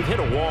 We've hit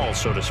a wall,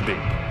 so to speak.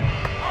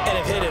 And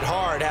have hit it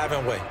hard,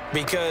 haven't we?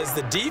 Because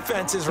the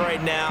defenses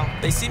right now,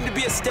 they seem to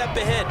be a step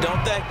ahead,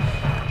 don't they?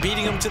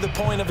 Beating them to the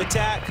point of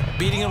attack,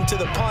 beating them to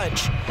the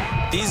punch.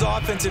 These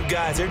offensive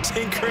guys, they're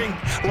tinkering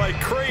like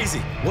crazy.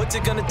 What's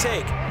it going to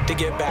take to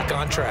get back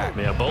on track?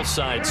 Yeah, both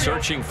sides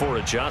searching for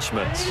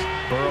adjustments.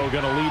 Burrow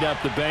going to lead up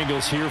the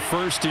Bengals here,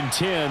 1st and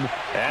 10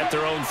 at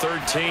their own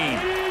 13.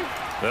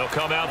 They'll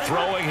come out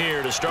throwing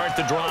here to start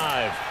the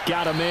drive.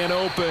 Got a man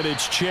open.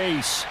 It's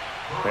Chase.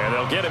 And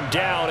they'll get him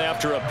down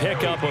after a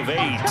pickup of 8,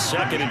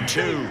 2nd and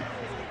 2.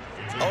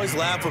 I always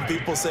laugh when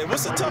people say,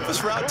 what's the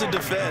toughest route to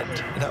defend?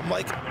 And I'm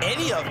like,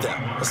 any of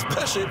them,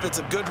 especially if it's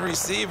a good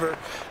receiver.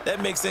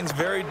 That makes things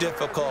very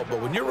difficult. But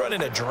when you're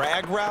running a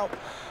drag route,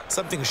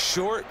 something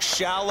short,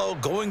 shallow,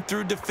 going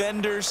through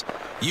defenders,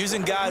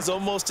 using guys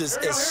almost as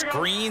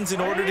screens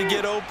in order to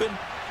get open,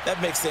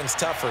 that makes things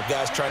tougher,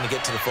 guys trying to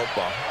get to the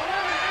football.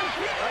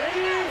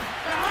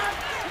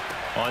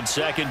 On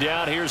 2nd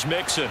down, here's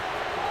Mixon.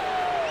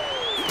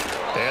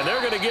 And they're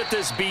going to get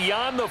this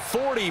beyond the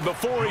 40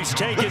 before he's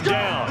taken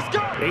down.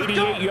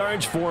 88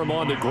 yards for him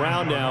on the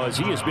ground now as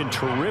he has been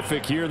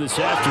terrific here this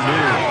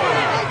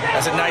afternoon.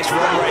 That's a nice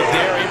run right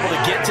there, able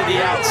to get to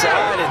the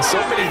outside. And so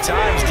many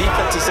times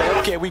defenses say,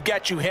 okay, we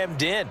got you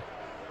hemmed in.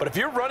 But if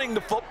you're running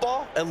the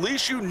football, at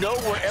least you know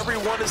where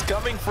everyone is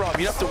coming from.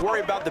 You don't have to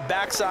worry about the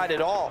backside at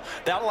all.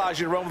 That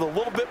allows you to run with a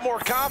little bit more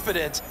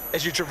confidence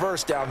as you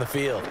traverse down the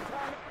field.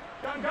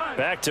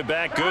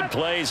 Back-to-back good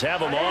plays have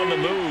them on the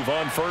move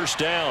on 1st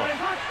down.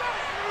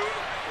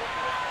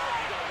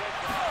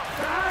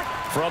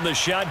 From the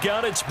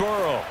shotgun, it's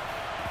Burrow.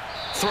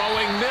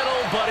 Throwing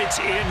middle, but it's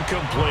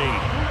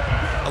incomplete.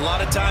 A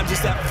lot of times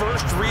it's that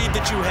first read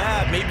that you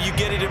have. Maybe you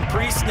get it in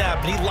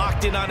pre-snap, and he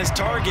locked in on his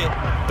target,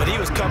 but he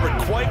was covered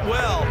quite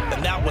well,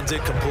 and that one's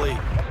incomplete.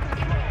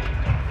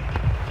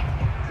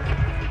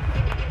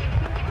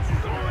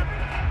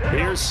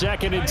 Here's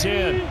 2nd and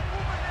 10.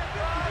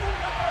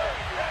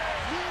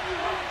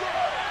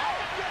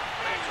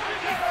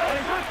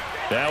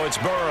 Now it's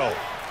Burrow.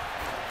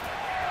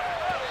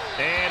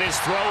 And his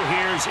throw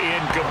here's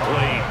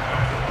incomplete.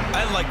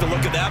 I didn't like the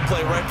look of that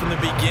play right from the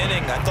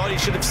beginning. I thought he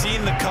should have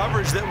seen the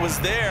coverage that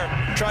was there,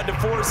 tried to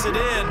force it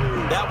in.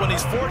 That one,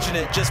 he's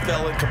fortunate, just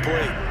fell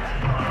incomplete.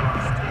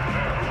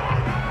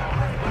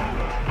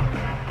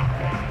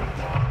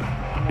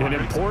 An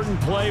important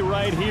play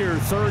right here,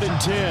 3rd and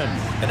 10.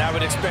 And I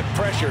would expect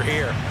pressure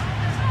here.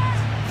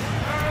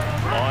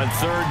 On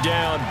 3rd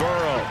down,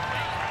 Burrow.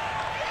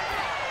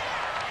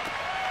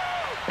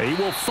 He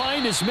will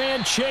find his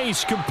man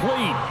Chase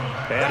complete.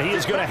 And he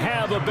is going to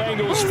have a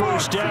Bengals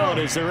 1st down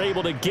as they're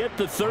able to get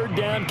the 3rd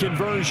down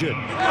conversion.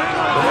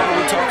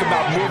 Whenever we talk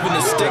about moving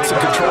the sticks and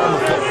controlling the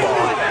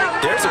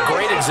football, there's a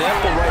great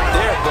example right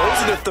there.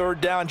 Those are the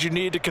 3rd downs you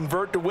need to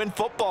convert to win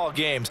football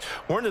games.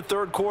 We're in the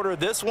 3rd quarter of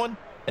this one,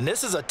 and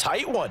this is a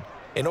tight one.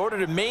 In order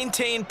to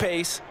maintain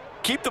pace,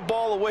 keep the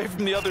ball away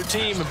from the other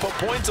team, and put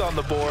points on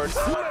the board,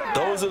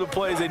 those are the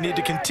plays they need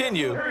to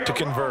continue to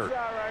convert.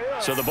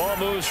 So the ball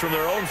moves from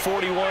their own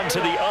 41 to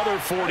the other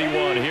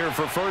 41 here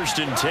for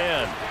 1st and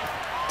 10.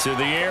 To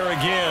the air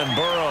again,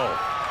 Burrow.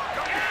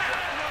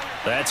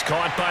 That's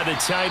caught by the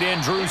tight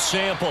end, Drew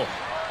Sample.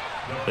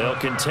 They'll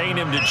contain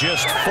him to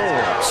just 4.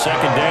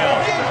 2nd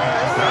down.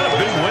 Not a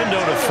big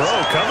window to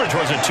throw. Coverage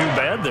wasn't too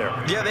bad there.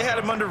 Yeah, they had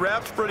him under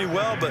wraps pretty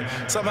well, but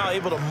somehow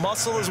able to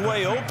muscle his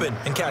way open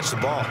and catch the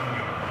ball.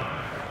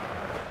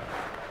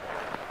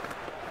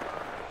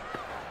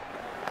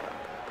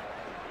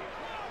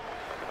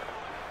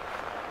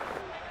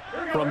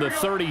 From the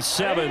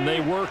 37,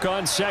 they work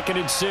on 2nd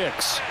and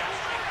 6.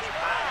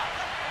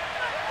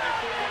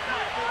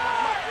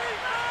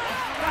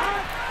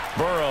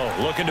 Burrow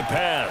looking to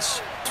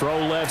pass. Throw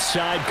left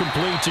side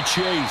complete to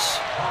Chase.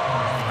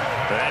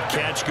 That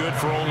catch good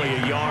for only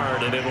a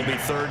yard, and it'll be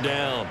 3rd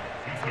down.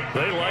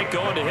 They like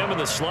going to him in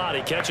the slot.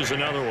 He catches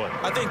another one.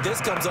 I think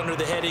this comes under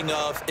the heading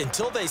of,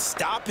 until they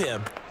stop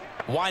him,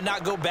 why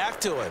not go back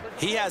to him?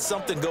 He has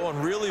something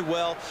going really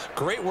well.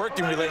 Great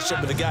working relationship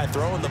with the guy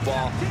throwing the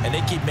ball, and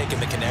they keep making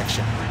the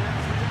connection.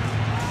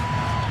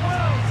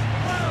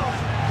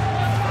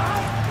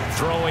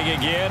 Throwing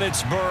again,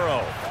 it's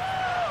Burrow.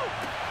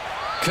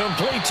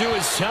 Complete to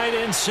his tight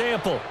end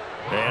Sample.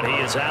 And he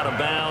is out of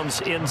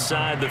bounds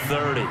inside the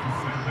 30.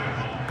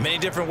 Many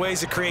different ways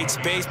to create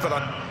space, but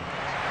on...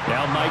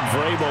 Now Mike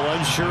Vrabel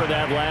unsure of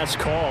that last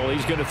call.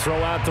 He's going to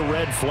throw out the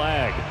red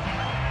flag.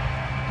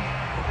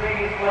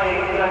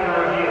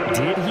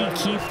 Did he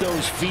keep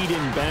those feet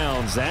in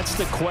bounds? That's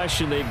the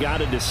question they've got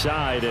to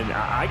decide. And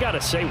I got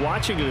to say,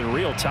 watching it in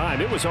real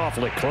time, it was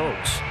awfully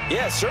close.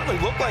 Yeah, it certainly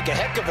looked like a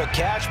heck of a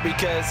catch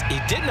because he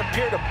didn't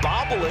appear to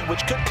bobble it,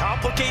 which could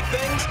complicate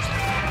things.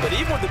 But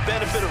even with the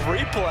benefit of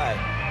replay,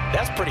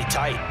 that's pretty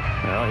tight.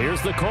 Well,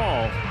 here's the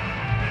call.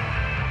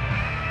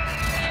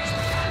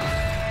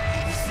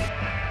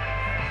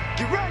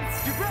 Get ready,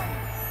 get ready.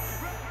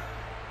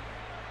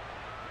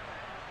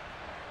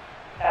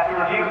 After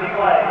review of the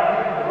play,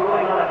 the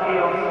ruling on the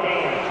field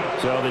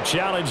stands. So the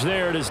challenge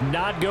there does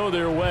not go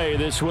their way.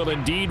 This will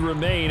indeed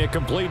remain a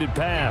completed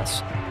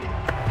pass.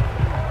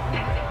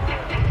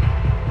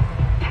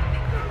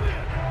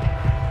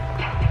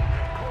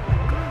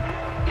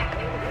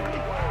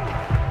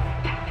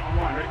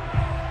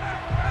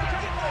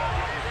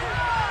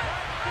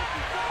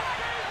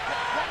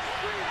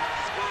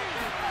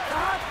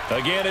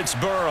 Again, it's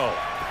Burrow.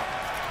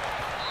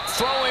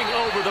 Throwing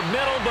over the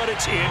middle, but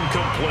it's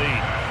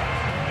incomplete.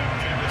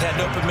 Had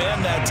an open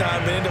man that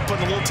time, but ended up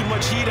putting a little too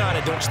much heat on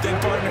it, don't you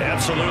think, partner?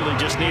 Absolutely.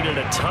 Just needed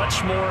a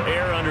touch more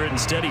air under it.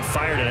 Instead, he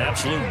fired an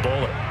absolute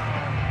bullet.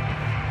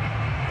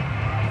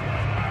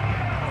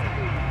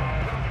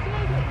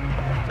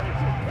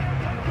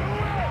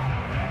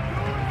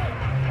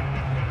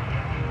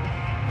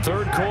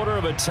 Third quarter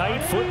of a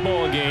tight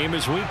football game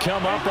as we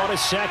come up on a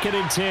 2nd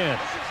and 10.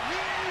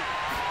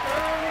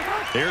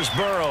 Here's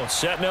Burrow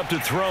setting up to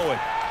throw it.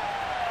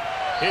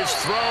 His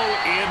throw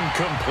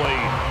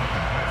incomplete.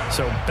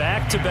 So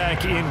back-to-back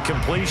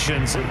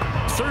incompletions.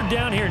 3rd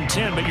down here and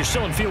 10, but you're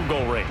still in field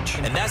goal range.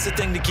 And that's the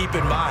thing to keep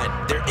in mind.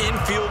 They're in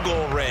field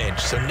goal range.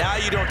 So now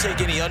you don't take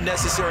any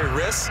unnecessary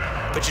risks,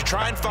 but you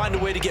try and find a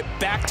way to get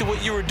back to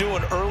what you were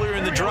doing earlier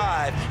in the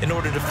drive in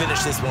order to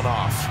finish this one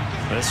off.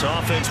 This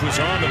offense was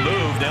on the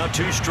move. Now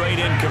 2 straight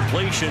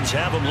incompletions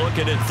have them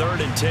looking at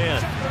 3rd and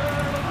 10.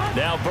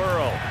 Now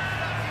Burrow.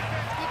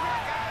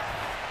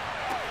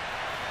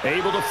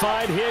 Able to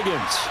find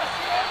Higgins.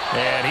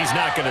 And he's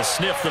not going to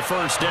sniff the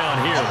first down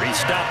here. He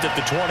stopped at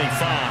the 25.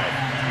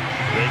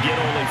 They get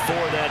only 4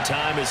 that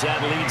time as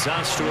that leads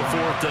us to a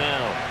 4th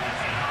down.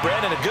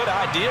 Brandon, a good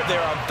idea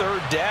there on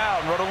 3rd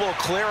down. Run a little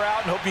clear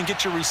out and hope you can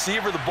get your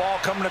receiver the ball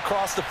coming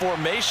across the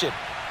formation.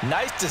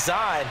 Nice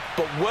design,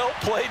 but well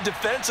played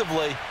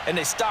defensively, and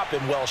they stop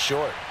him well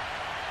short.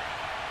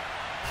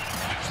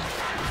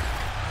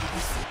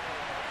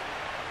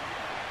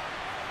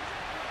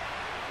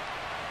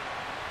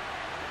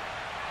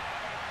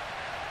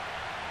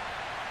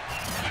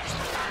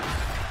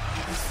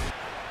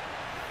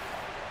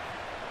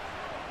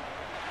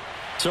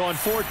 So on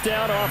 4th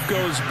down, off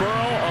goes Burrow.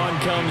 On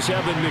comes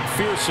Evan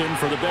McPherson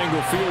for the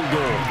Bengal field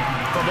goal.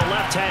 From the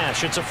left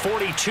hash, it's a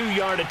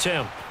 42-yard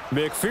attempt.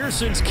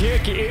 McPherson's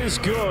kick is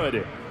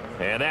good.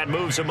 And that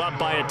moves him up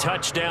by a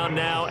touchdown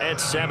now at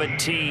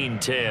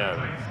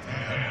 17-10.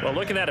 Well,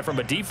 looking at it from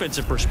a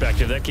defensive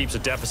perspective, that keeps the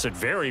deficit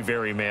very,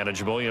 very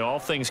manageable. You know, all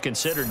things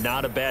considered,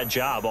 not a bad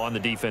job on the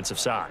defensive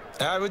side.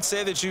 I would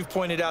say that you've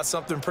pointed out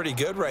something pretty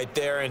good right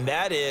there, and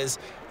that is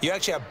you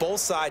actually have both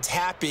sides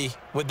happy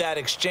with that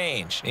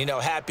exchange. You know,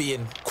 happy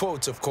in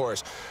quotes, of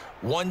course.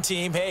 One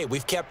team, hey,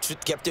 we've kept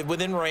it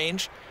within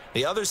range.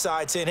 The other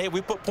side saying, hey,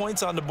 we put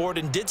points on the board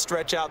and did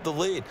stretch out the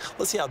lead.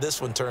 Let's see how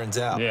this one turns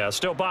out. Yeah,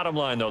 still bottom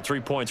line, though, 3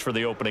 points for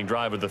the opening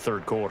drive of the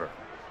 3rd quarter.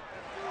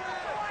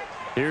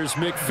 Here's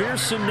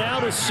McPherson now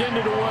to send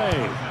it away.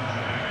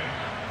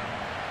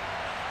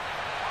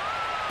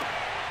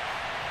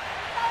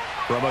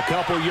 From a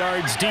couple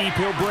yards deep,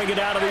 he'll bring it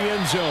out of the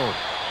end zone.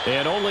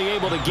 And only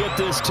able to get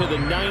this to the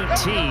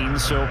 19,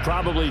 so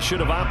probably should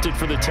have opted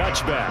for the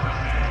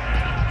touchback.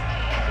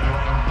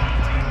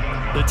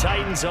 The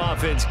Titans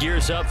offense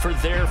gears up for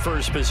their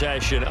first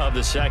possession of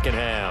the 2nd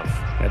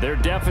half. And their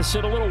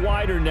deficit a little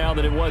wider now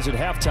than it was at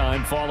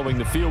halftime following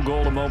the field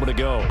goal a moment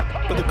ago.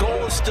 But the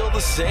goal is still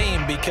the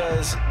same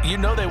because you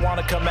know they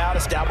want to come out,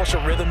 establish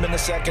a rhythm in the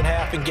 2nd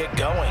half, and get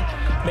going.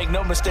 Make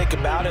no mistake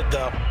about it,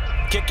 though.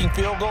 Kicking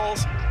field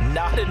goals,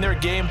 not in their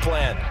game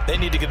plan. They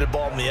need to get the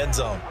ball in the end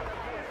zone.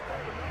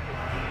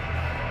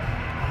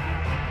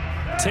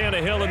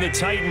 Tannehill and the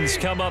Titans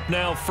come up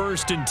now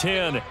 1st and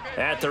 10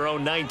 at their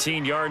own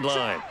 19-yard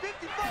line.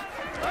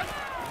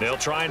 They'll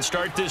try and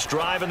start this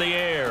drive in the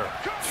air.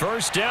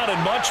 1st down and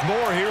much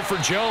more here for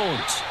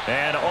Jones.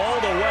 And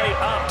all the way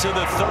up to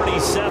the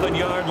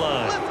 37-yard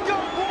line.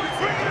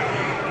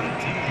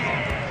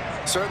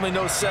 Certainly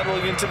no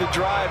settling into the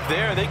drive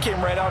there. They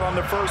came right out on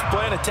the first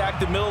play and attacked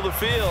the middle of the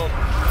field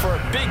for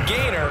a big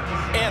gainer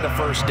and a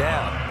 1st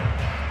down.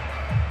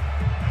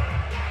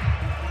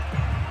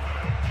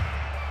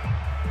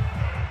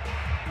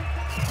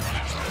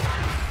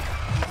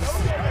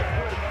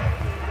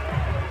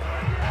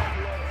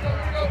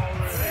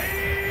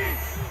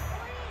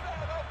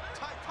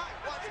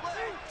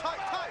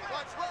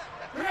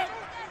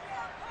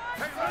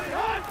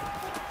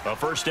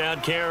 first down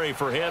carry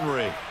for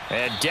Henry.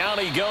 And down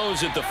he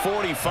goes at the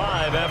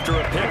 45 after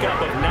a pickup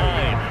of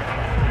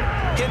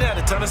 9. Getting had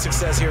a ton of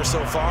success here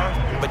so far,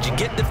 but you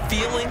get the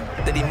feeling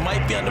that he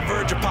might be on the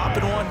verge of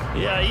popping one.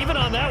 Yeah, even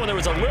on that one, there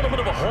was a little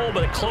bit of a hole,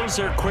 but it closed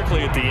there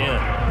quickly at the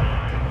end.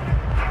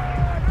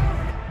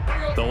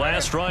 The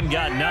last run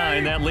got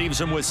 9. That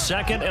leaves him with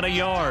 2nd and a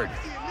yard.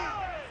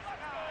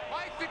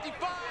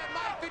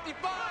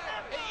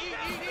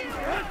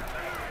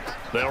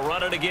 They'll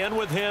run it again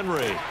with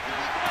Henry.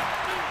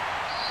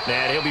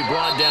 And he'll be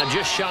brought down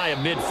just shy of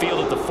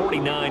midfield at the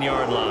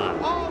 49-yard line.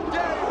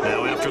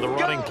 Now, after the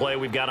running play,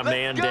 we've got a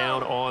man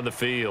down on the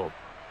field.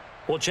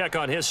 We'll check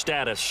on his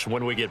status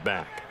when we get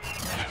back.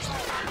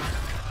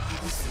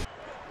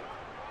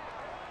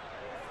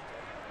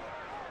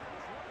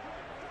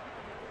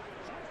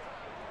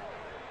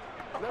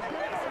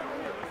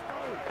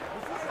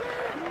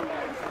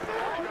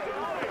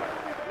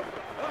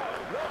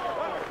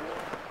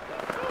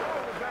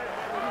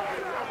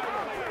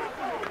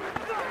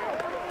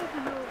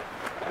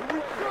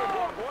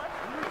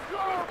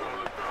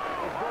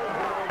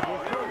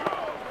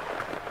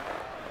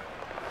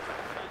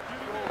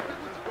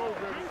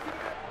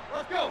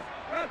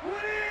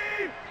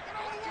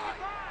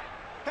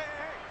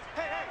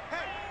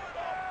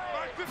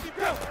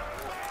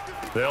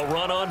 They'll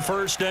run on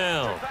first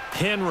down.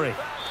 Henry.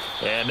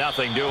 And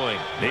nothing doing.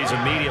 He's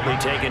immediately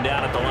taken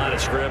down at the line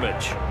of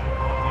scrimmage.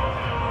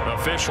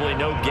 Officially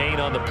no gain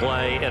on the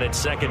play, and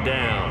it's 2nd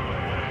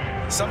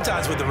down.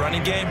 Sometimes with the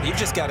running game, you've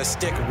just got to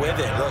stick with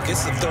it. Look,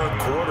 it's the 3rd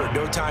quarter,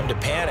 no time to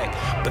panic.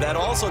 But that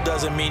also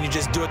doesn't mean you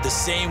just do it the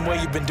same way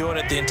you've been doing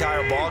it the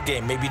entire ball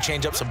game. Maybe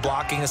change up some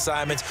blocking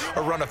assignments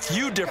or run a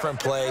few different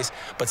plays,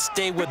 but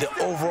stay with the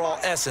overall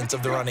essence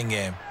of the running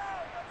game.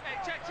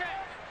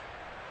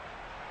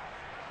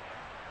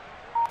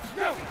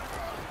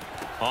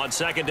 On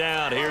 2nd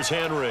down, here's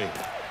Henry.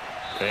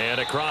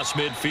 And across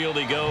midfield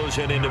he goes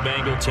and into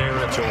Bengal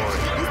territory.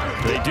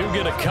 They do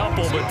get a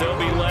couple, but they'll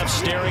be left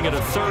staring at a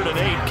 3rd and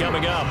 8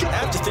 coming up. I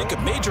have to think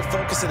a major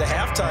focus of the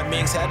halftime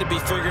meetings had to be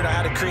figuring out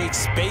how to create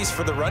space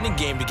for the running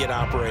game to get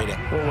operating.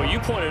 Well, what you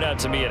pointed out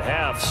to me at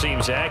half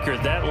seems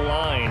accurate. That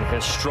line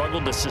has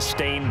struggled to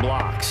sustain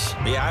blocks.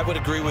 Yeah, I would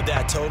agree with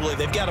that totally.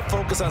 They've got to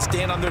focus on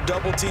staying on their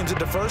double teams at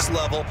the first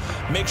level,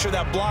 make sure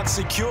that block's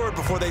secured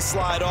before they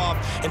slide off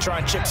and try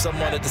and chip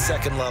someone at the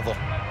 2nd level.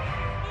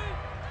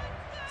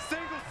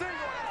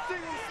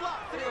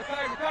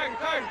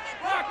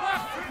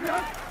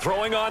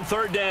 Throwing on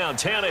 3rd down,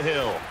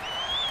 Tannehill.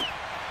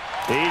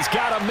 He's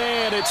got a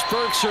man. It's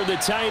Berkshire, the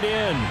tight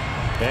end.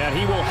 And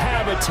he will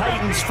have a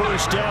Titans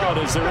first down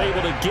as they're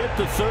able to get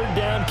the 3rd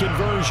down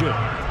conversion.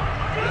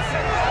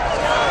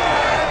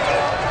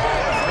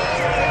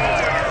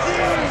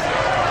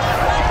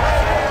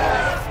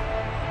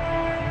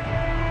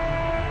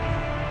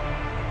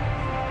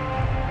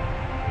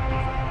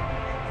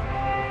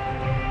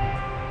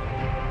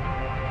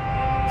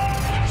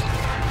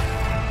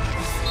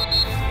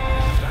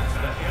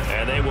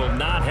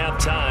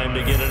 Time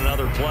to get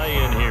another play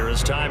in here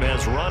as time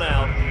has run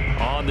out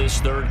on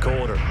this 3rd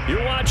quarter.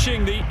 You're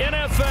watching the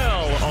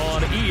NFL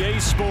on EA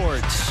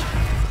Sports.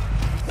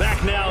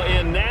 Back now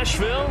in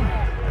Nashville.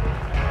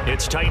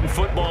 It's Titan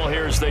football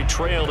here as they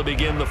trail to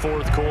begin the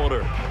 4th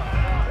quarter.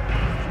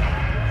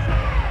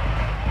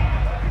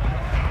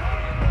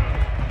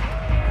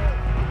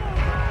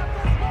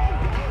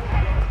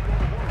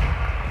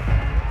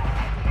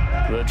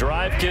 The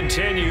drive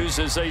continues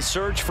as they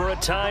search for a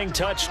tying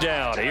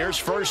touchdown. Here's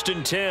 1st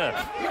and 10.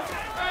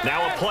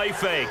 Now a play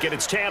fake, and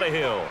it's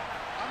Tannehill.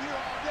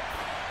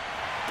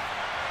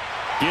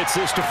 Gets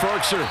this to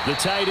Berkshire, the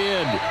tight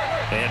end.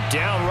 And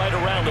down right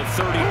around the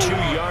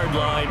 32-yard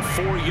line,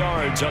 4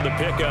 yards on the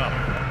pickup.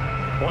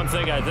 One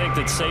thing I think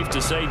that's safe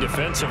to say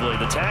defensively,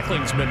 the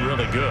tackling's been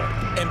really good.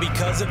 And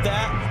because of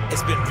that,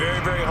 it's been very,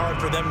 very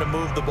hard for them to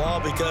move the ball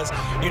because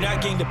you're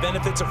not getting the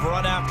benefits of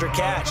run after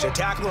catch. They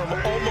tackle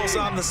them almost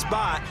on the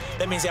spot.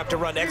 That means you have to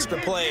run extra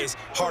plays,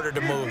 harder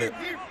to move it.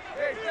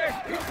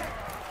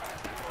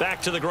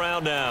 Back to the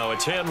ground now.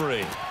 It's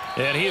Henry.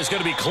 And he is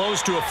going to be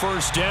close to a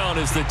first down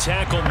as the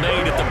tackle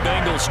made at the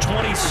Bengals'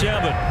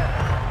 27.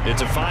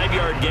 It's a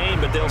 5-yard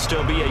gain, but they'll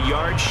still be a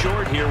yard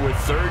short here with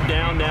 3rd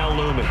down now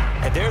looming.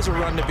 And there's a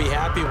run to be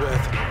happy with.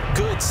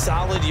 Good,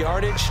 solid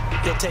yardage.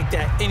 You'll take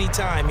that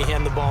anytime you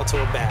hand the ball to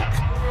a back.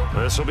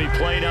 This will be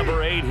play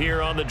number 8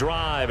 here on the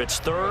drive. It's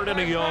 3rd and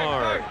a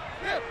yard.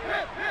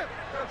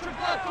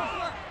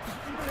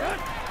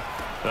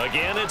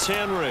 Again, it's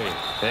Henry.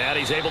 And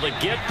he's able to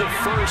get the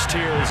first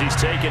here as he's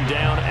taken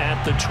down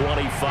at the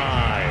 25.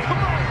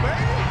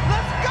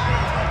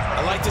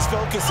 I like this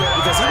focus there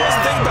because he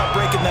wasn't thinking about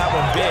breaking that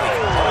one big.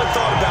 All he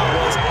thought about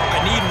was, I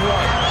need 1.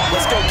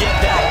 Let's go get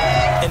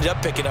that. Ended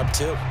up picking up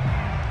 2.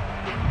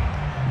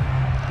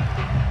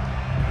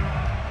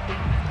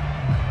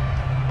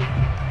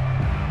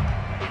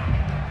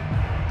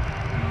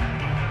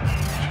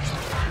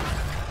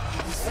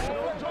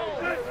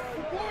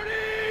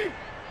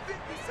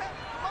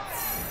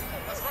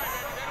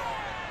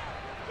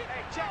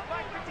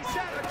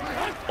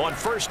 On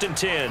 1st and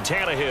 10,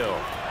 Tannehill.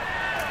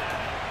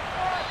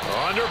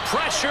 Under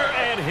pressure,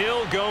 and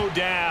he'll go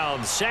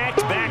down. Sacked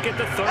back at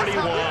the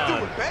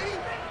 31.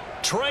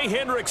 Trey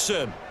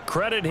Hendrickson,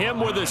 credit him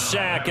with a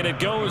sack, and it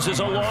goes as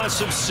a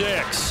loss of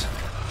 6.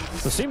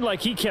 It seemed like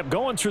he kept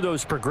going through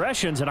those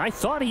progressions, and I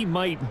thought he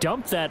might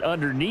dump that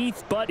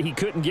underneath, but he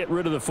couldn't get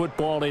rid of the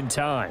football in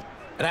time.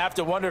 And I have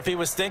to wonder if he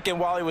was thinking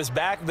while he was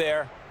back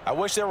there, I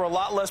wish there were a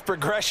lot less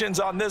progressions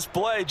on this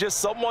play, just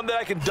someone that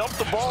I can dump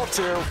the ball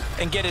to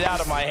and get it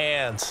out of my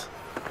hands.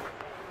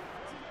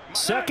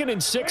 2nd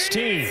and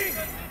 16.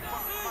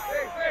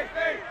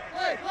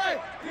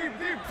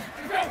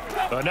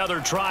 Another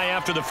try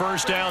after the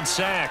first down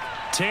sack.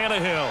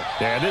 Tannehill.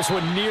 And this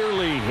one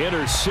nearly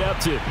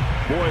intercepted.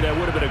 Boy, that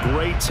would have been a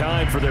great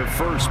time for their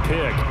first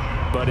pick,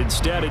 but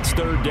instead it's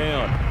 3rd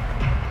down.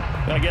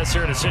 I guess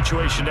they're in a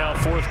situation now,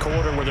 4th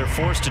quarter, where they're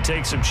forced to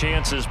take some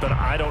chances, but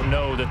I don't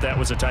know that that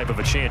was the type of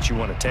a chance you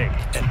want to take.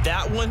 And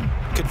that one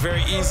could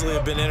very easily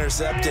have been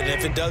intercepted. And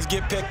if it does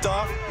get picked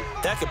off,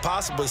 that could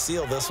possibly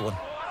seal this one.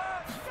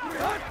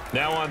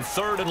 Now on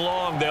 3rd and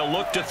long, they'll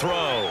look to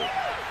throw.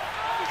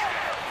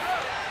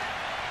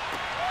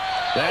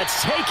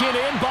 That's taken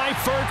in by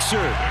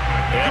Ferkser.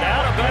 And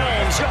out of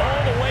bounds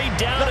all the way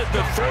down at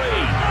the 3.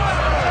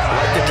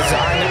 Like the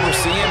design that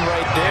we're seeing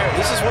right there.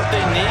 This is what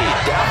they need.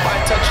 Down by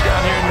a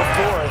touchdown here in the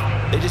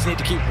 4th. They just need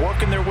to keep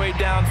working their way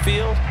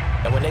downfield.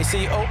 And when they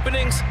see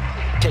openings,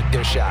 take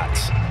their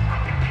shots.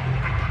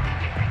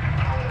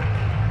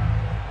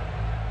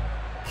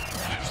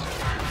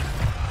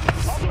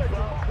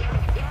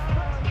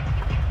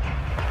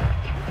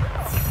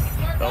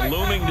 A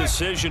looming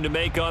decision to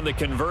make on the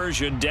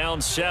conversion,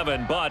 down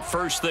 7, but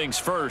first things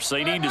first,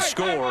 they need to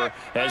score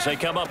as they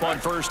come up on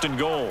 1st and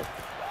goal.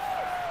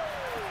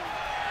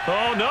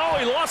 Oh, no,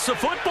 he lost the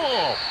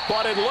football.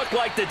 But it looked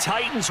like the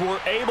Titans were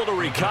able to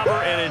recover,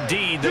 and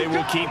indeed, they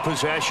will keep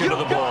possession of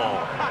the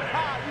ball.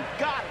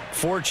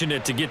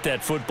 Fortunate to get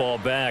that football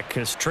back,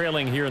 because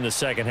trailing here in the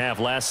 2nd half,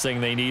 last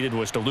thing they needed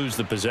was to lose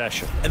the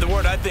possession. And the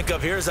word I think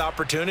of here is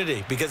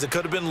opportunity, because it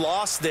could have been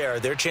lost there,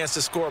 their chance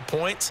to score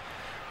points.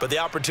 But the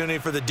opportunity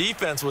for the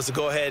defense was to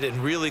go ahead and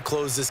really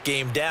close this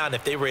game down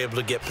if they were able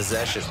to get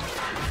possession.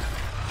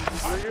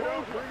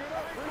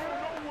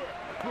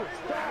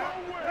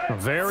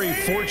 Very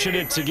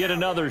fortunate to get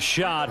another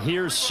shot.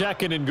 Here's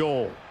 2nd and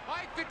goal.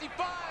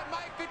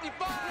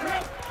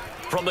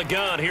 From the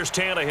gun, here's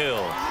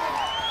Tannehill.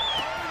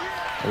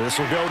 This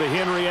will go to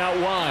Henry out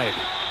wide.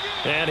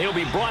 And he'll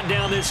be brought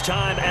down this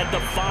time at the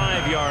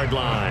 5-yard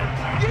line.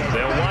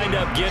 They'll wind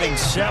up getting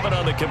 7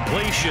 on the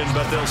completion,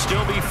 but they'll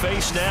still be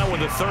faced now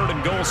with a 3rd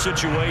and goal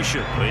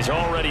situation. He's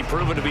already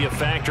proven to be a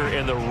factor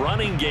in the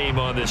running game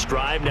on this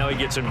drive. Now he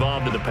gets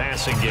involved in the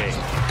passing game.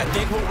 I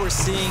think what we're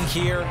seeing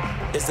here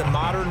is the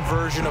modern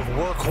version of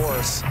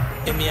workhorse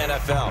in the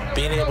NFL,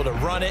 being able to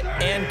run it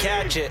and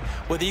catch it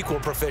with equal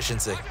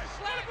proficiency.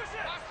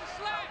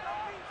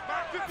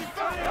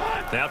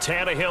 Now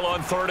Tannehill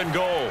on 3rd and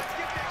goal.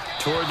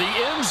 Toward the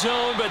end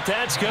zone, but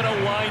that's going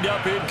to wind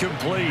up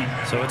incomplete.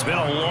 So it's been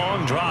a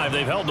long drive.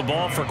 They've held the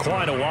ball for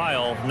quite a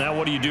while. Now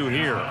what do you do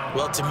here?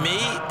 Well, to me,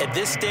 at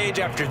this stage,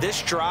 after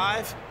this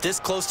drive, this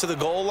close to the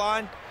goal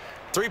line,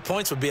 3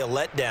 points would be a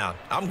letdown.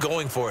 I'm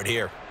going for it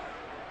here.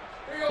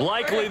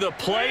 Likely the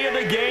play of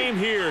the game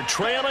here,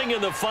 trailing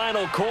in the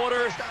final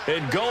quarter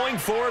and going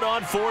for it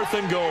on 4th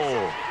and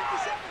goal.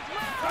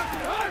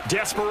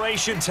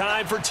 Desperation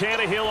time for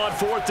Tannehill on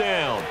 4th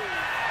down.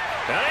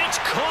 And it's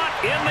caught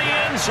in the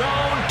end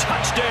zone.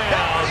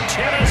 Touchdown,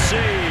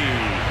 Tennessee.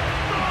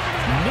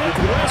 Nick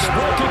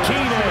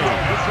Westbrook-Akine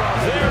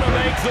there to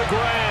make the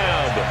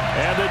grab.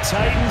 And the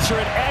Titans are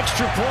an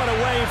extra point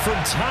away from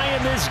tying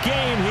this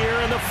game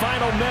here in the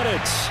final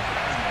minutes.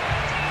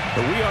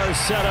 But we are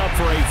set up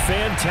for a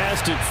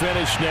fantastic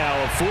finish now.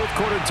 A 4th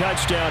quarter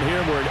touchdown here.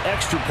 We're an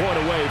extra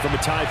point away from a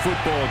tie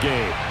football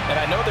game.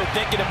 And I know they're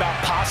thinking about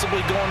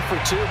possibly going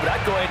for 2, but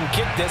I'd go ahead and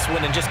kick this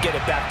one and just get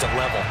it back to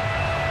level.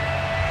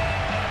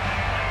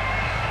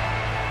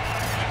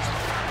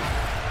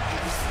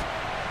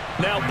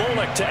 Now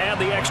Bullock to add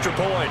the extra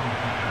point.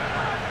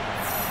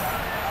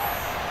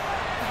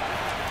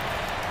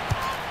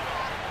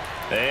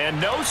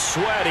 And no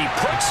sweat. He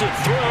puts it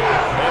through,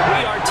 and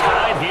we are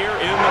tied here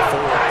in the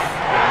 4th.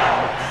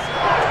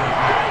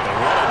 And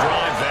what a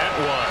drive that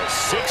was.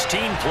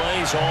 16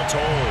 plays all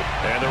told.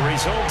 And the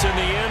result in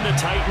the end, a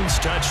Titans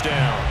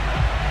touchdown.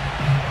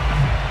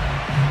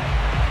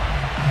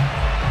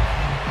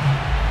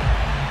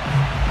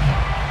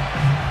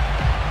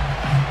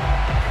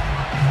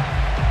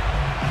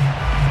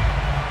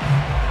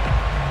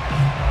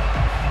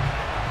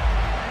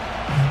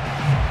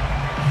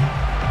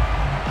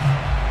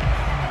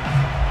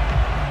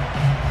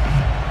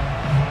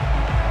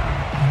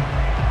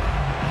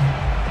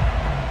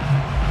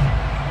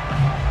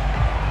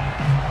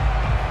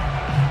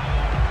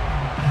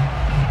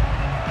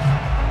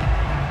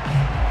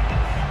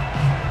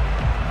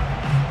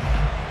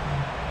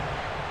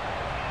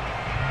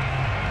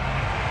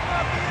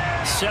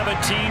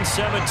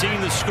 (17-17)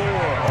 the score.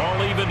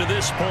 All even to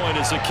this point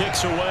as the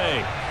kick's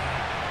away.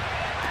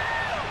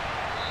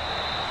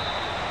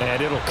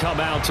 And it'll come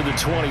out to the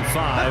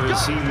 25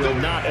 as he will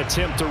not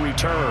attempt to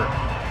return.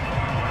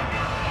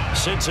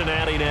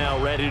 Cincinnati now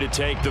ready to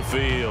take the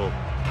field.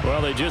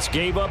 Well, they just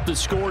gave up the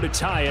score to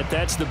tie it.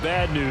 That's the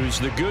bad news.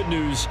 The good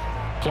news,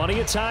 plenty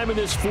of time in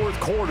this fourth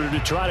quarter to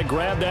try to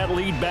grab that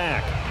lead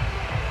back.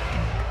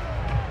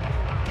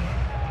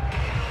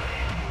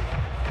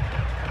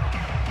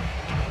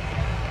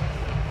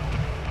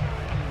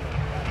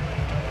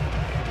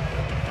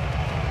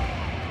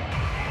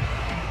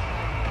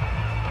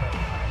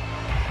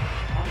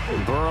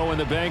 Burrow and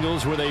the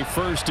Bengals with a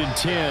 1st and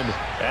 10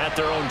 at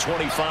their own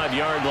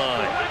 25-yard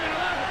line.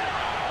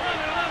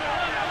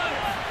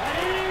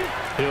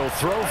 He'll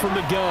throw from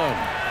the gun.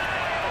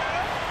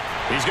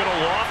 He's going to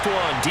loft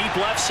one deep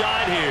left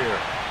side here.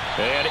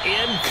 And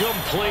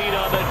incomplete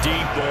on the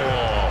deep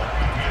ball.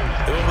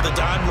 Doing with a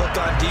dime look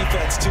on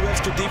defense. 2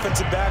 extra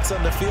defensive backs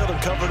on the field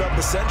and covered up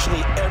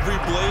essentially every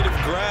blade of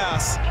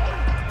grass.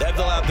 That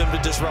allowed them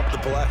to disrupt the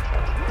play.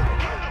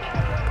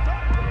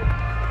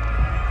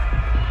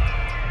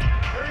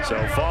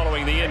 So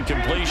following the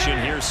incompletion,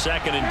 here's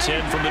 2nd and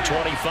 10 from the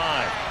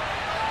 25.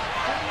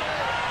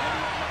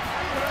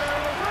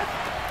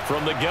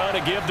 From the gun,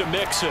 a give to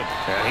Mixon.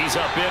 And he's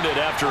upended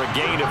after a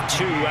gain of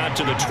 2 out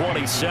to the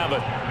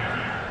 27.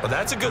 Well,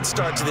 that's a good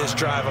start to this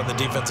drive on the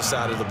defensive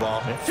side of the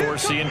ball.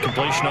 Force the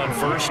incompletion on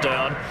 1st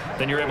down.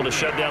 Then you're able to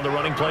shut down the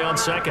running play on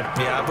 2nd.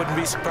 Yeah, I wouldn't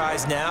be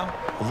surprised now.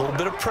 A little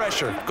bit of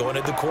pressure going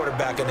at the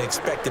quarterback in an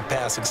expected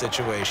passing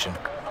situation.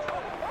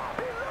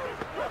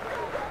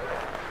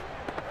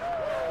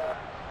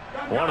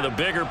 One of the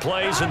bigger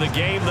plays in the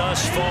game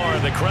thus far.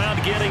 The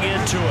crowd getting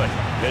into it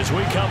as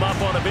we come up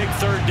on a big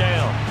 3rd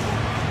down.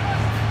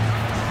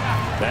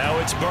 Now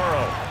it's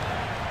Burrow.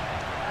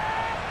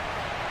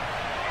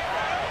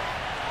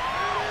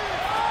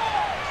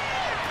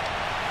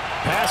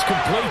 Pass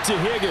complete to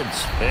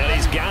Higgins. And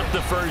he's got the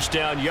 1st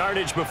down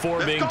yardage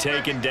before being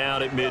taken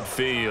down at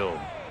midfield.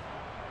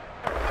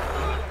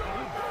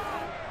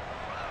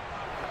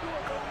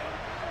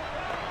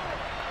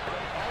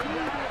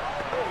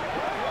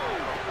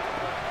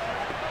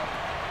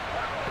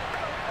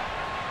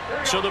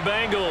 So the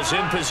Bengals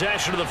in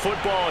possession of the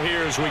football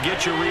here as we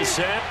get you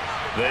reset.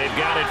 They've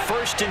got it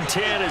 1st and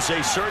 10 as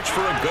they search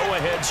for a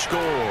go-ahead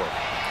score.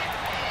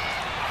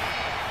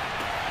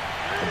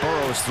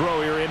 Burrow's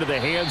throw here into the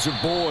hands of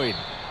Boyd.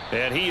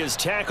 And he is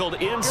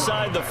tackled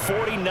inside the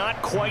 40,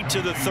 not quite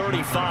to the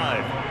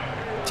 35.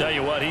 Tell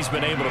you what, he's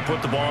been able to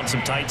put the ball in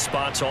some tight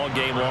spots all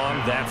game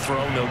long. That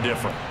throw, no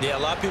different. Yeah, a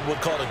lot of people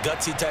would call it a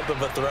gutsy type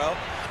of a throw.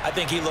 I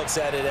think he looks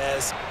at it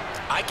as,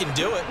 I can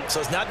do it, so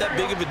it's not that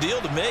big of a deal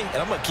to me,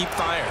 and I'm going to keep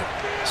firing.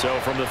 So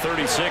from the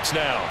 36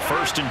 now,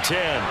 1st and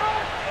 10.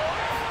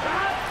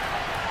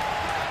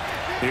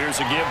 Here's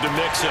a give to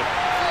Mixon.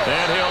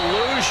 And he'll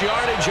lose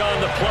yardage on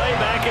the play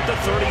back at the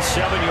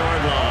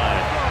 37-yard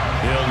line.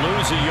 He'll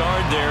lose a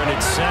yard there, and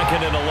it's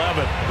 2nd and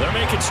 11. They're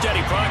making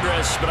steady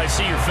progress, but I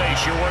see your face.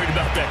 You're worried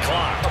about that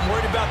clock. I'm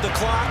worried about the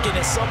clock, and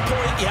at some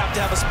point, you have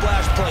to have a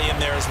splash play in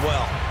there as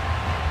well.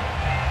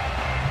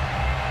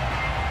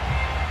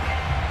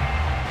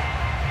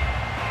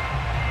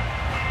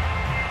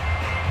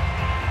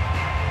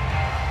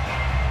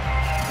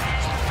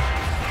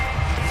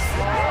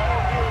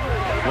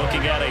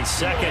 Looking at a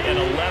 2nd and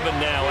 11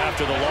 now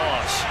after the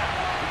loss.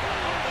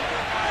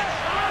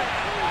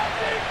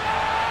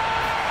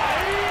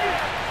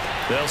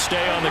 They'll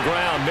stay on the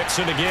ground.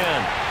 Mixon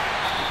again.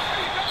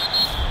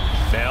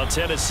 Now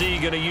Tennessee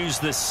going to use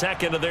the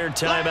 2nd of their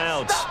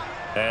timeouts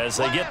as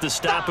they get the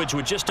stoppage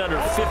with just under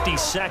 50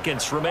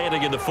 seconds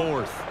remaining in the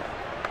 4th.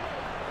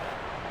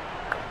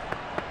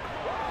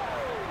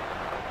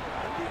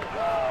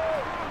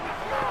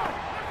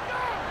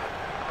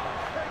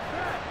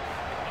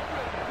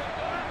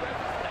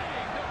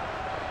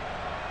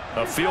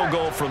 A field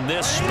goal from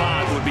this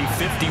spot would be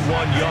 51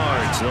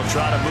 yards. They'll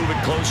try to move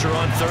it closer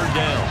on 3rd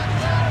down.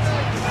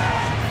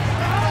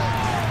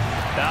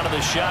 Out of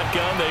the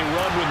shotgun, they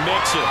run with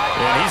Mixon.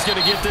 And he's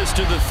going to get this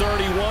to the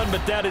 31,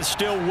 but that is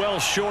still well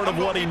short of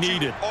what he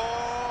needed.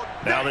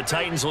 Now the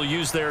Titans will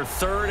use their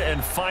 3rd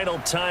and final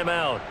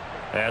timeout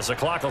as the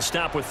clock will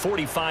stop with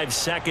 45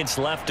 seconds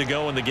left to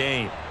go in the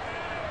game.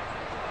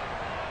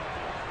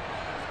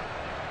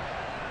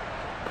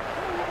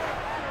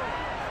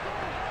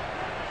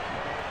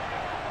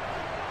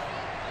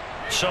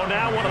 So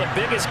now one of the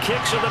biggest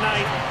kicks of the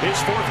night is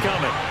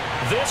forthcoming.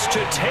 This to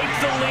take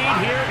the lead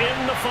here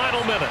in the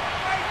final minute.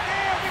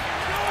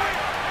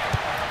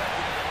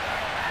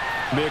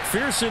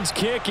 McPherson's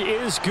kick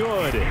is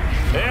good.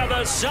 And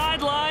the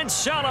sideline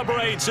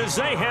celebrates as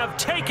they have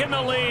taken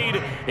the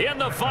lead in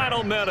the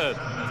final minute.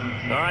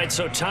 All right,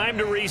 so time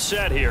to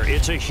reset here.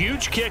 It's a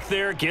huge kick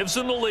there, gives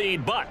them the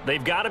lead, but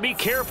they've got to be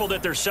careful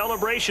that their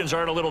celebrations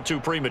aren't a little too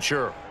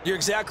premature. You're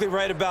exactly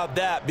right about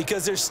that,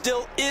 because there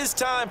still is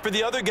time for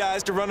the other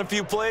guys to run a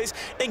few plays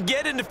and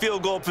get into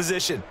field goal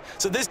position.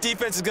 So this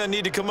defense is going to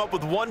need to come up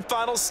with one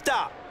final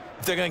stop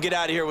if they're going to get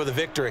out of here with a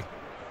victory.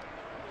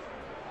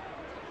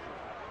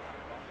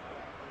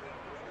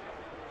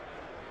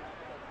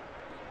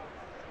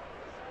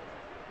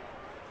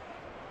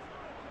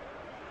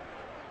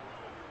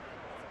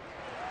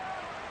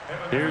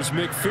 Here's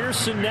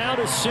McPherson now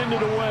to send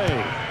it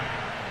away.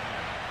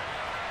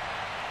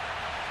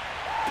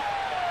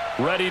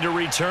 Ready to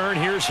return.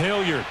 Here's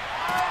Hilliard.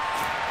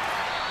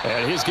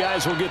 And his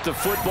guys will get the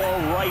football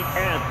right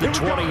at the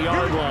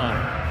 20-yard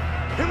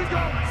line. Here we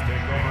go.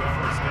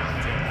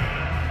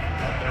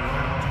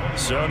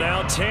 So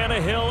now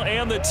Tannehill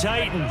and the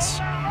Titans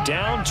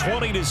down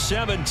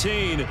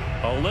 20-17.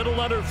 A little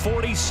under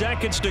 40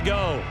 seconds to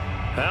go.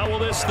 How will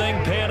this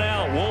thing pan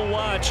out? We'll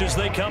watch as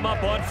they come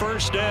up on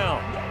first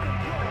down.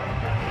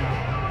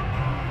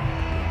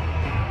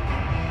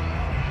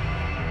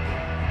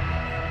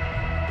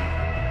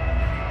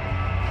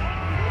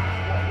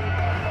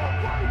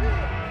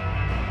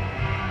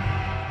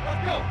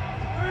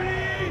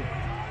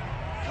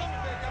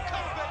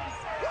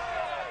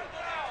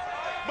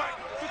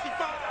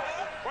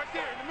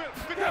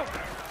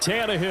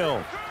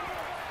 Tannehill.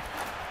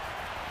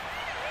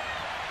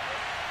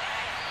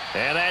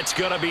 And that's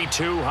going to be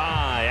too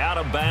high, out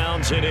of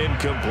bounds and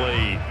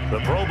incomplete. The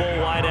Pro Bowl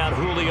wideout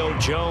Julio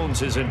Jones,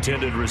 his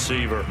intended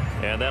receiver,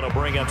 and that'll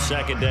bring up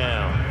second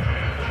down.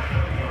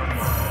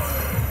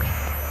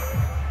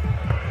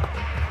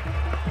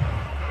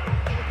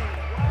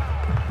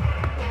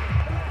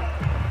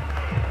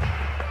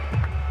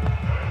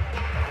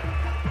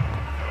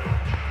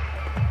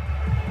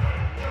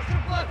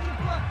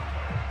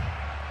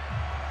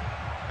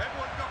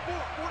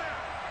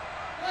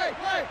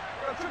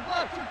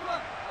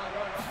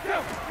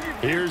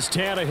 Here's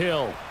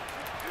Tannehill.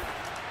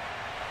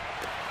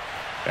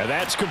 And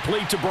that's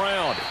complete to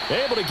Brown.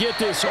 Able to get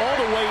this all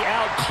the way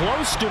out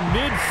close to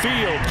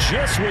midfield,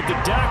 just what the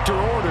doctor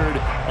ordered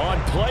on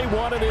play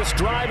one of this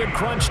drive in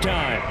crunch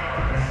time.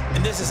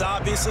 And this is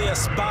obviously a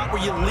spot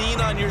where you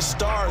lean on your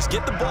stars.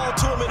 Get the ball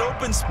to them in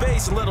open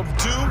space and let them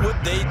do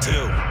what they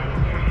do.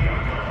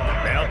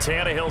 Now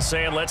Tannehill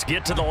saying, let's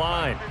get to the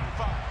line.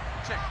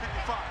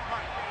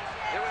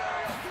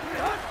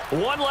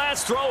 One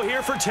last throw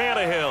here for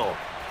Tannehill.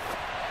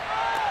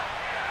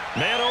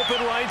 Man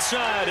open right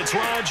side. It's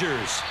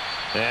Rodgers.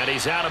 And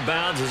he's out of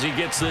bounds as he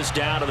gets this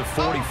down to the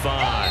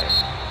 45.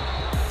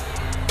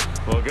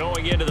 Well,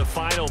 going into the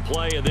final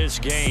play of this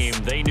game,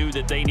 they knew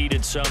that they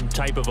needed some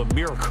type of a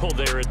miracle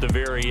there at the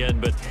very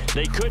end, but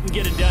they couldn't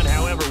get it done.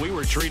 However, we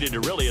were treated to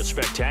really a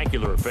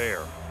spectacular affair.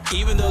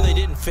 Even though they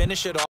didn't finish it off.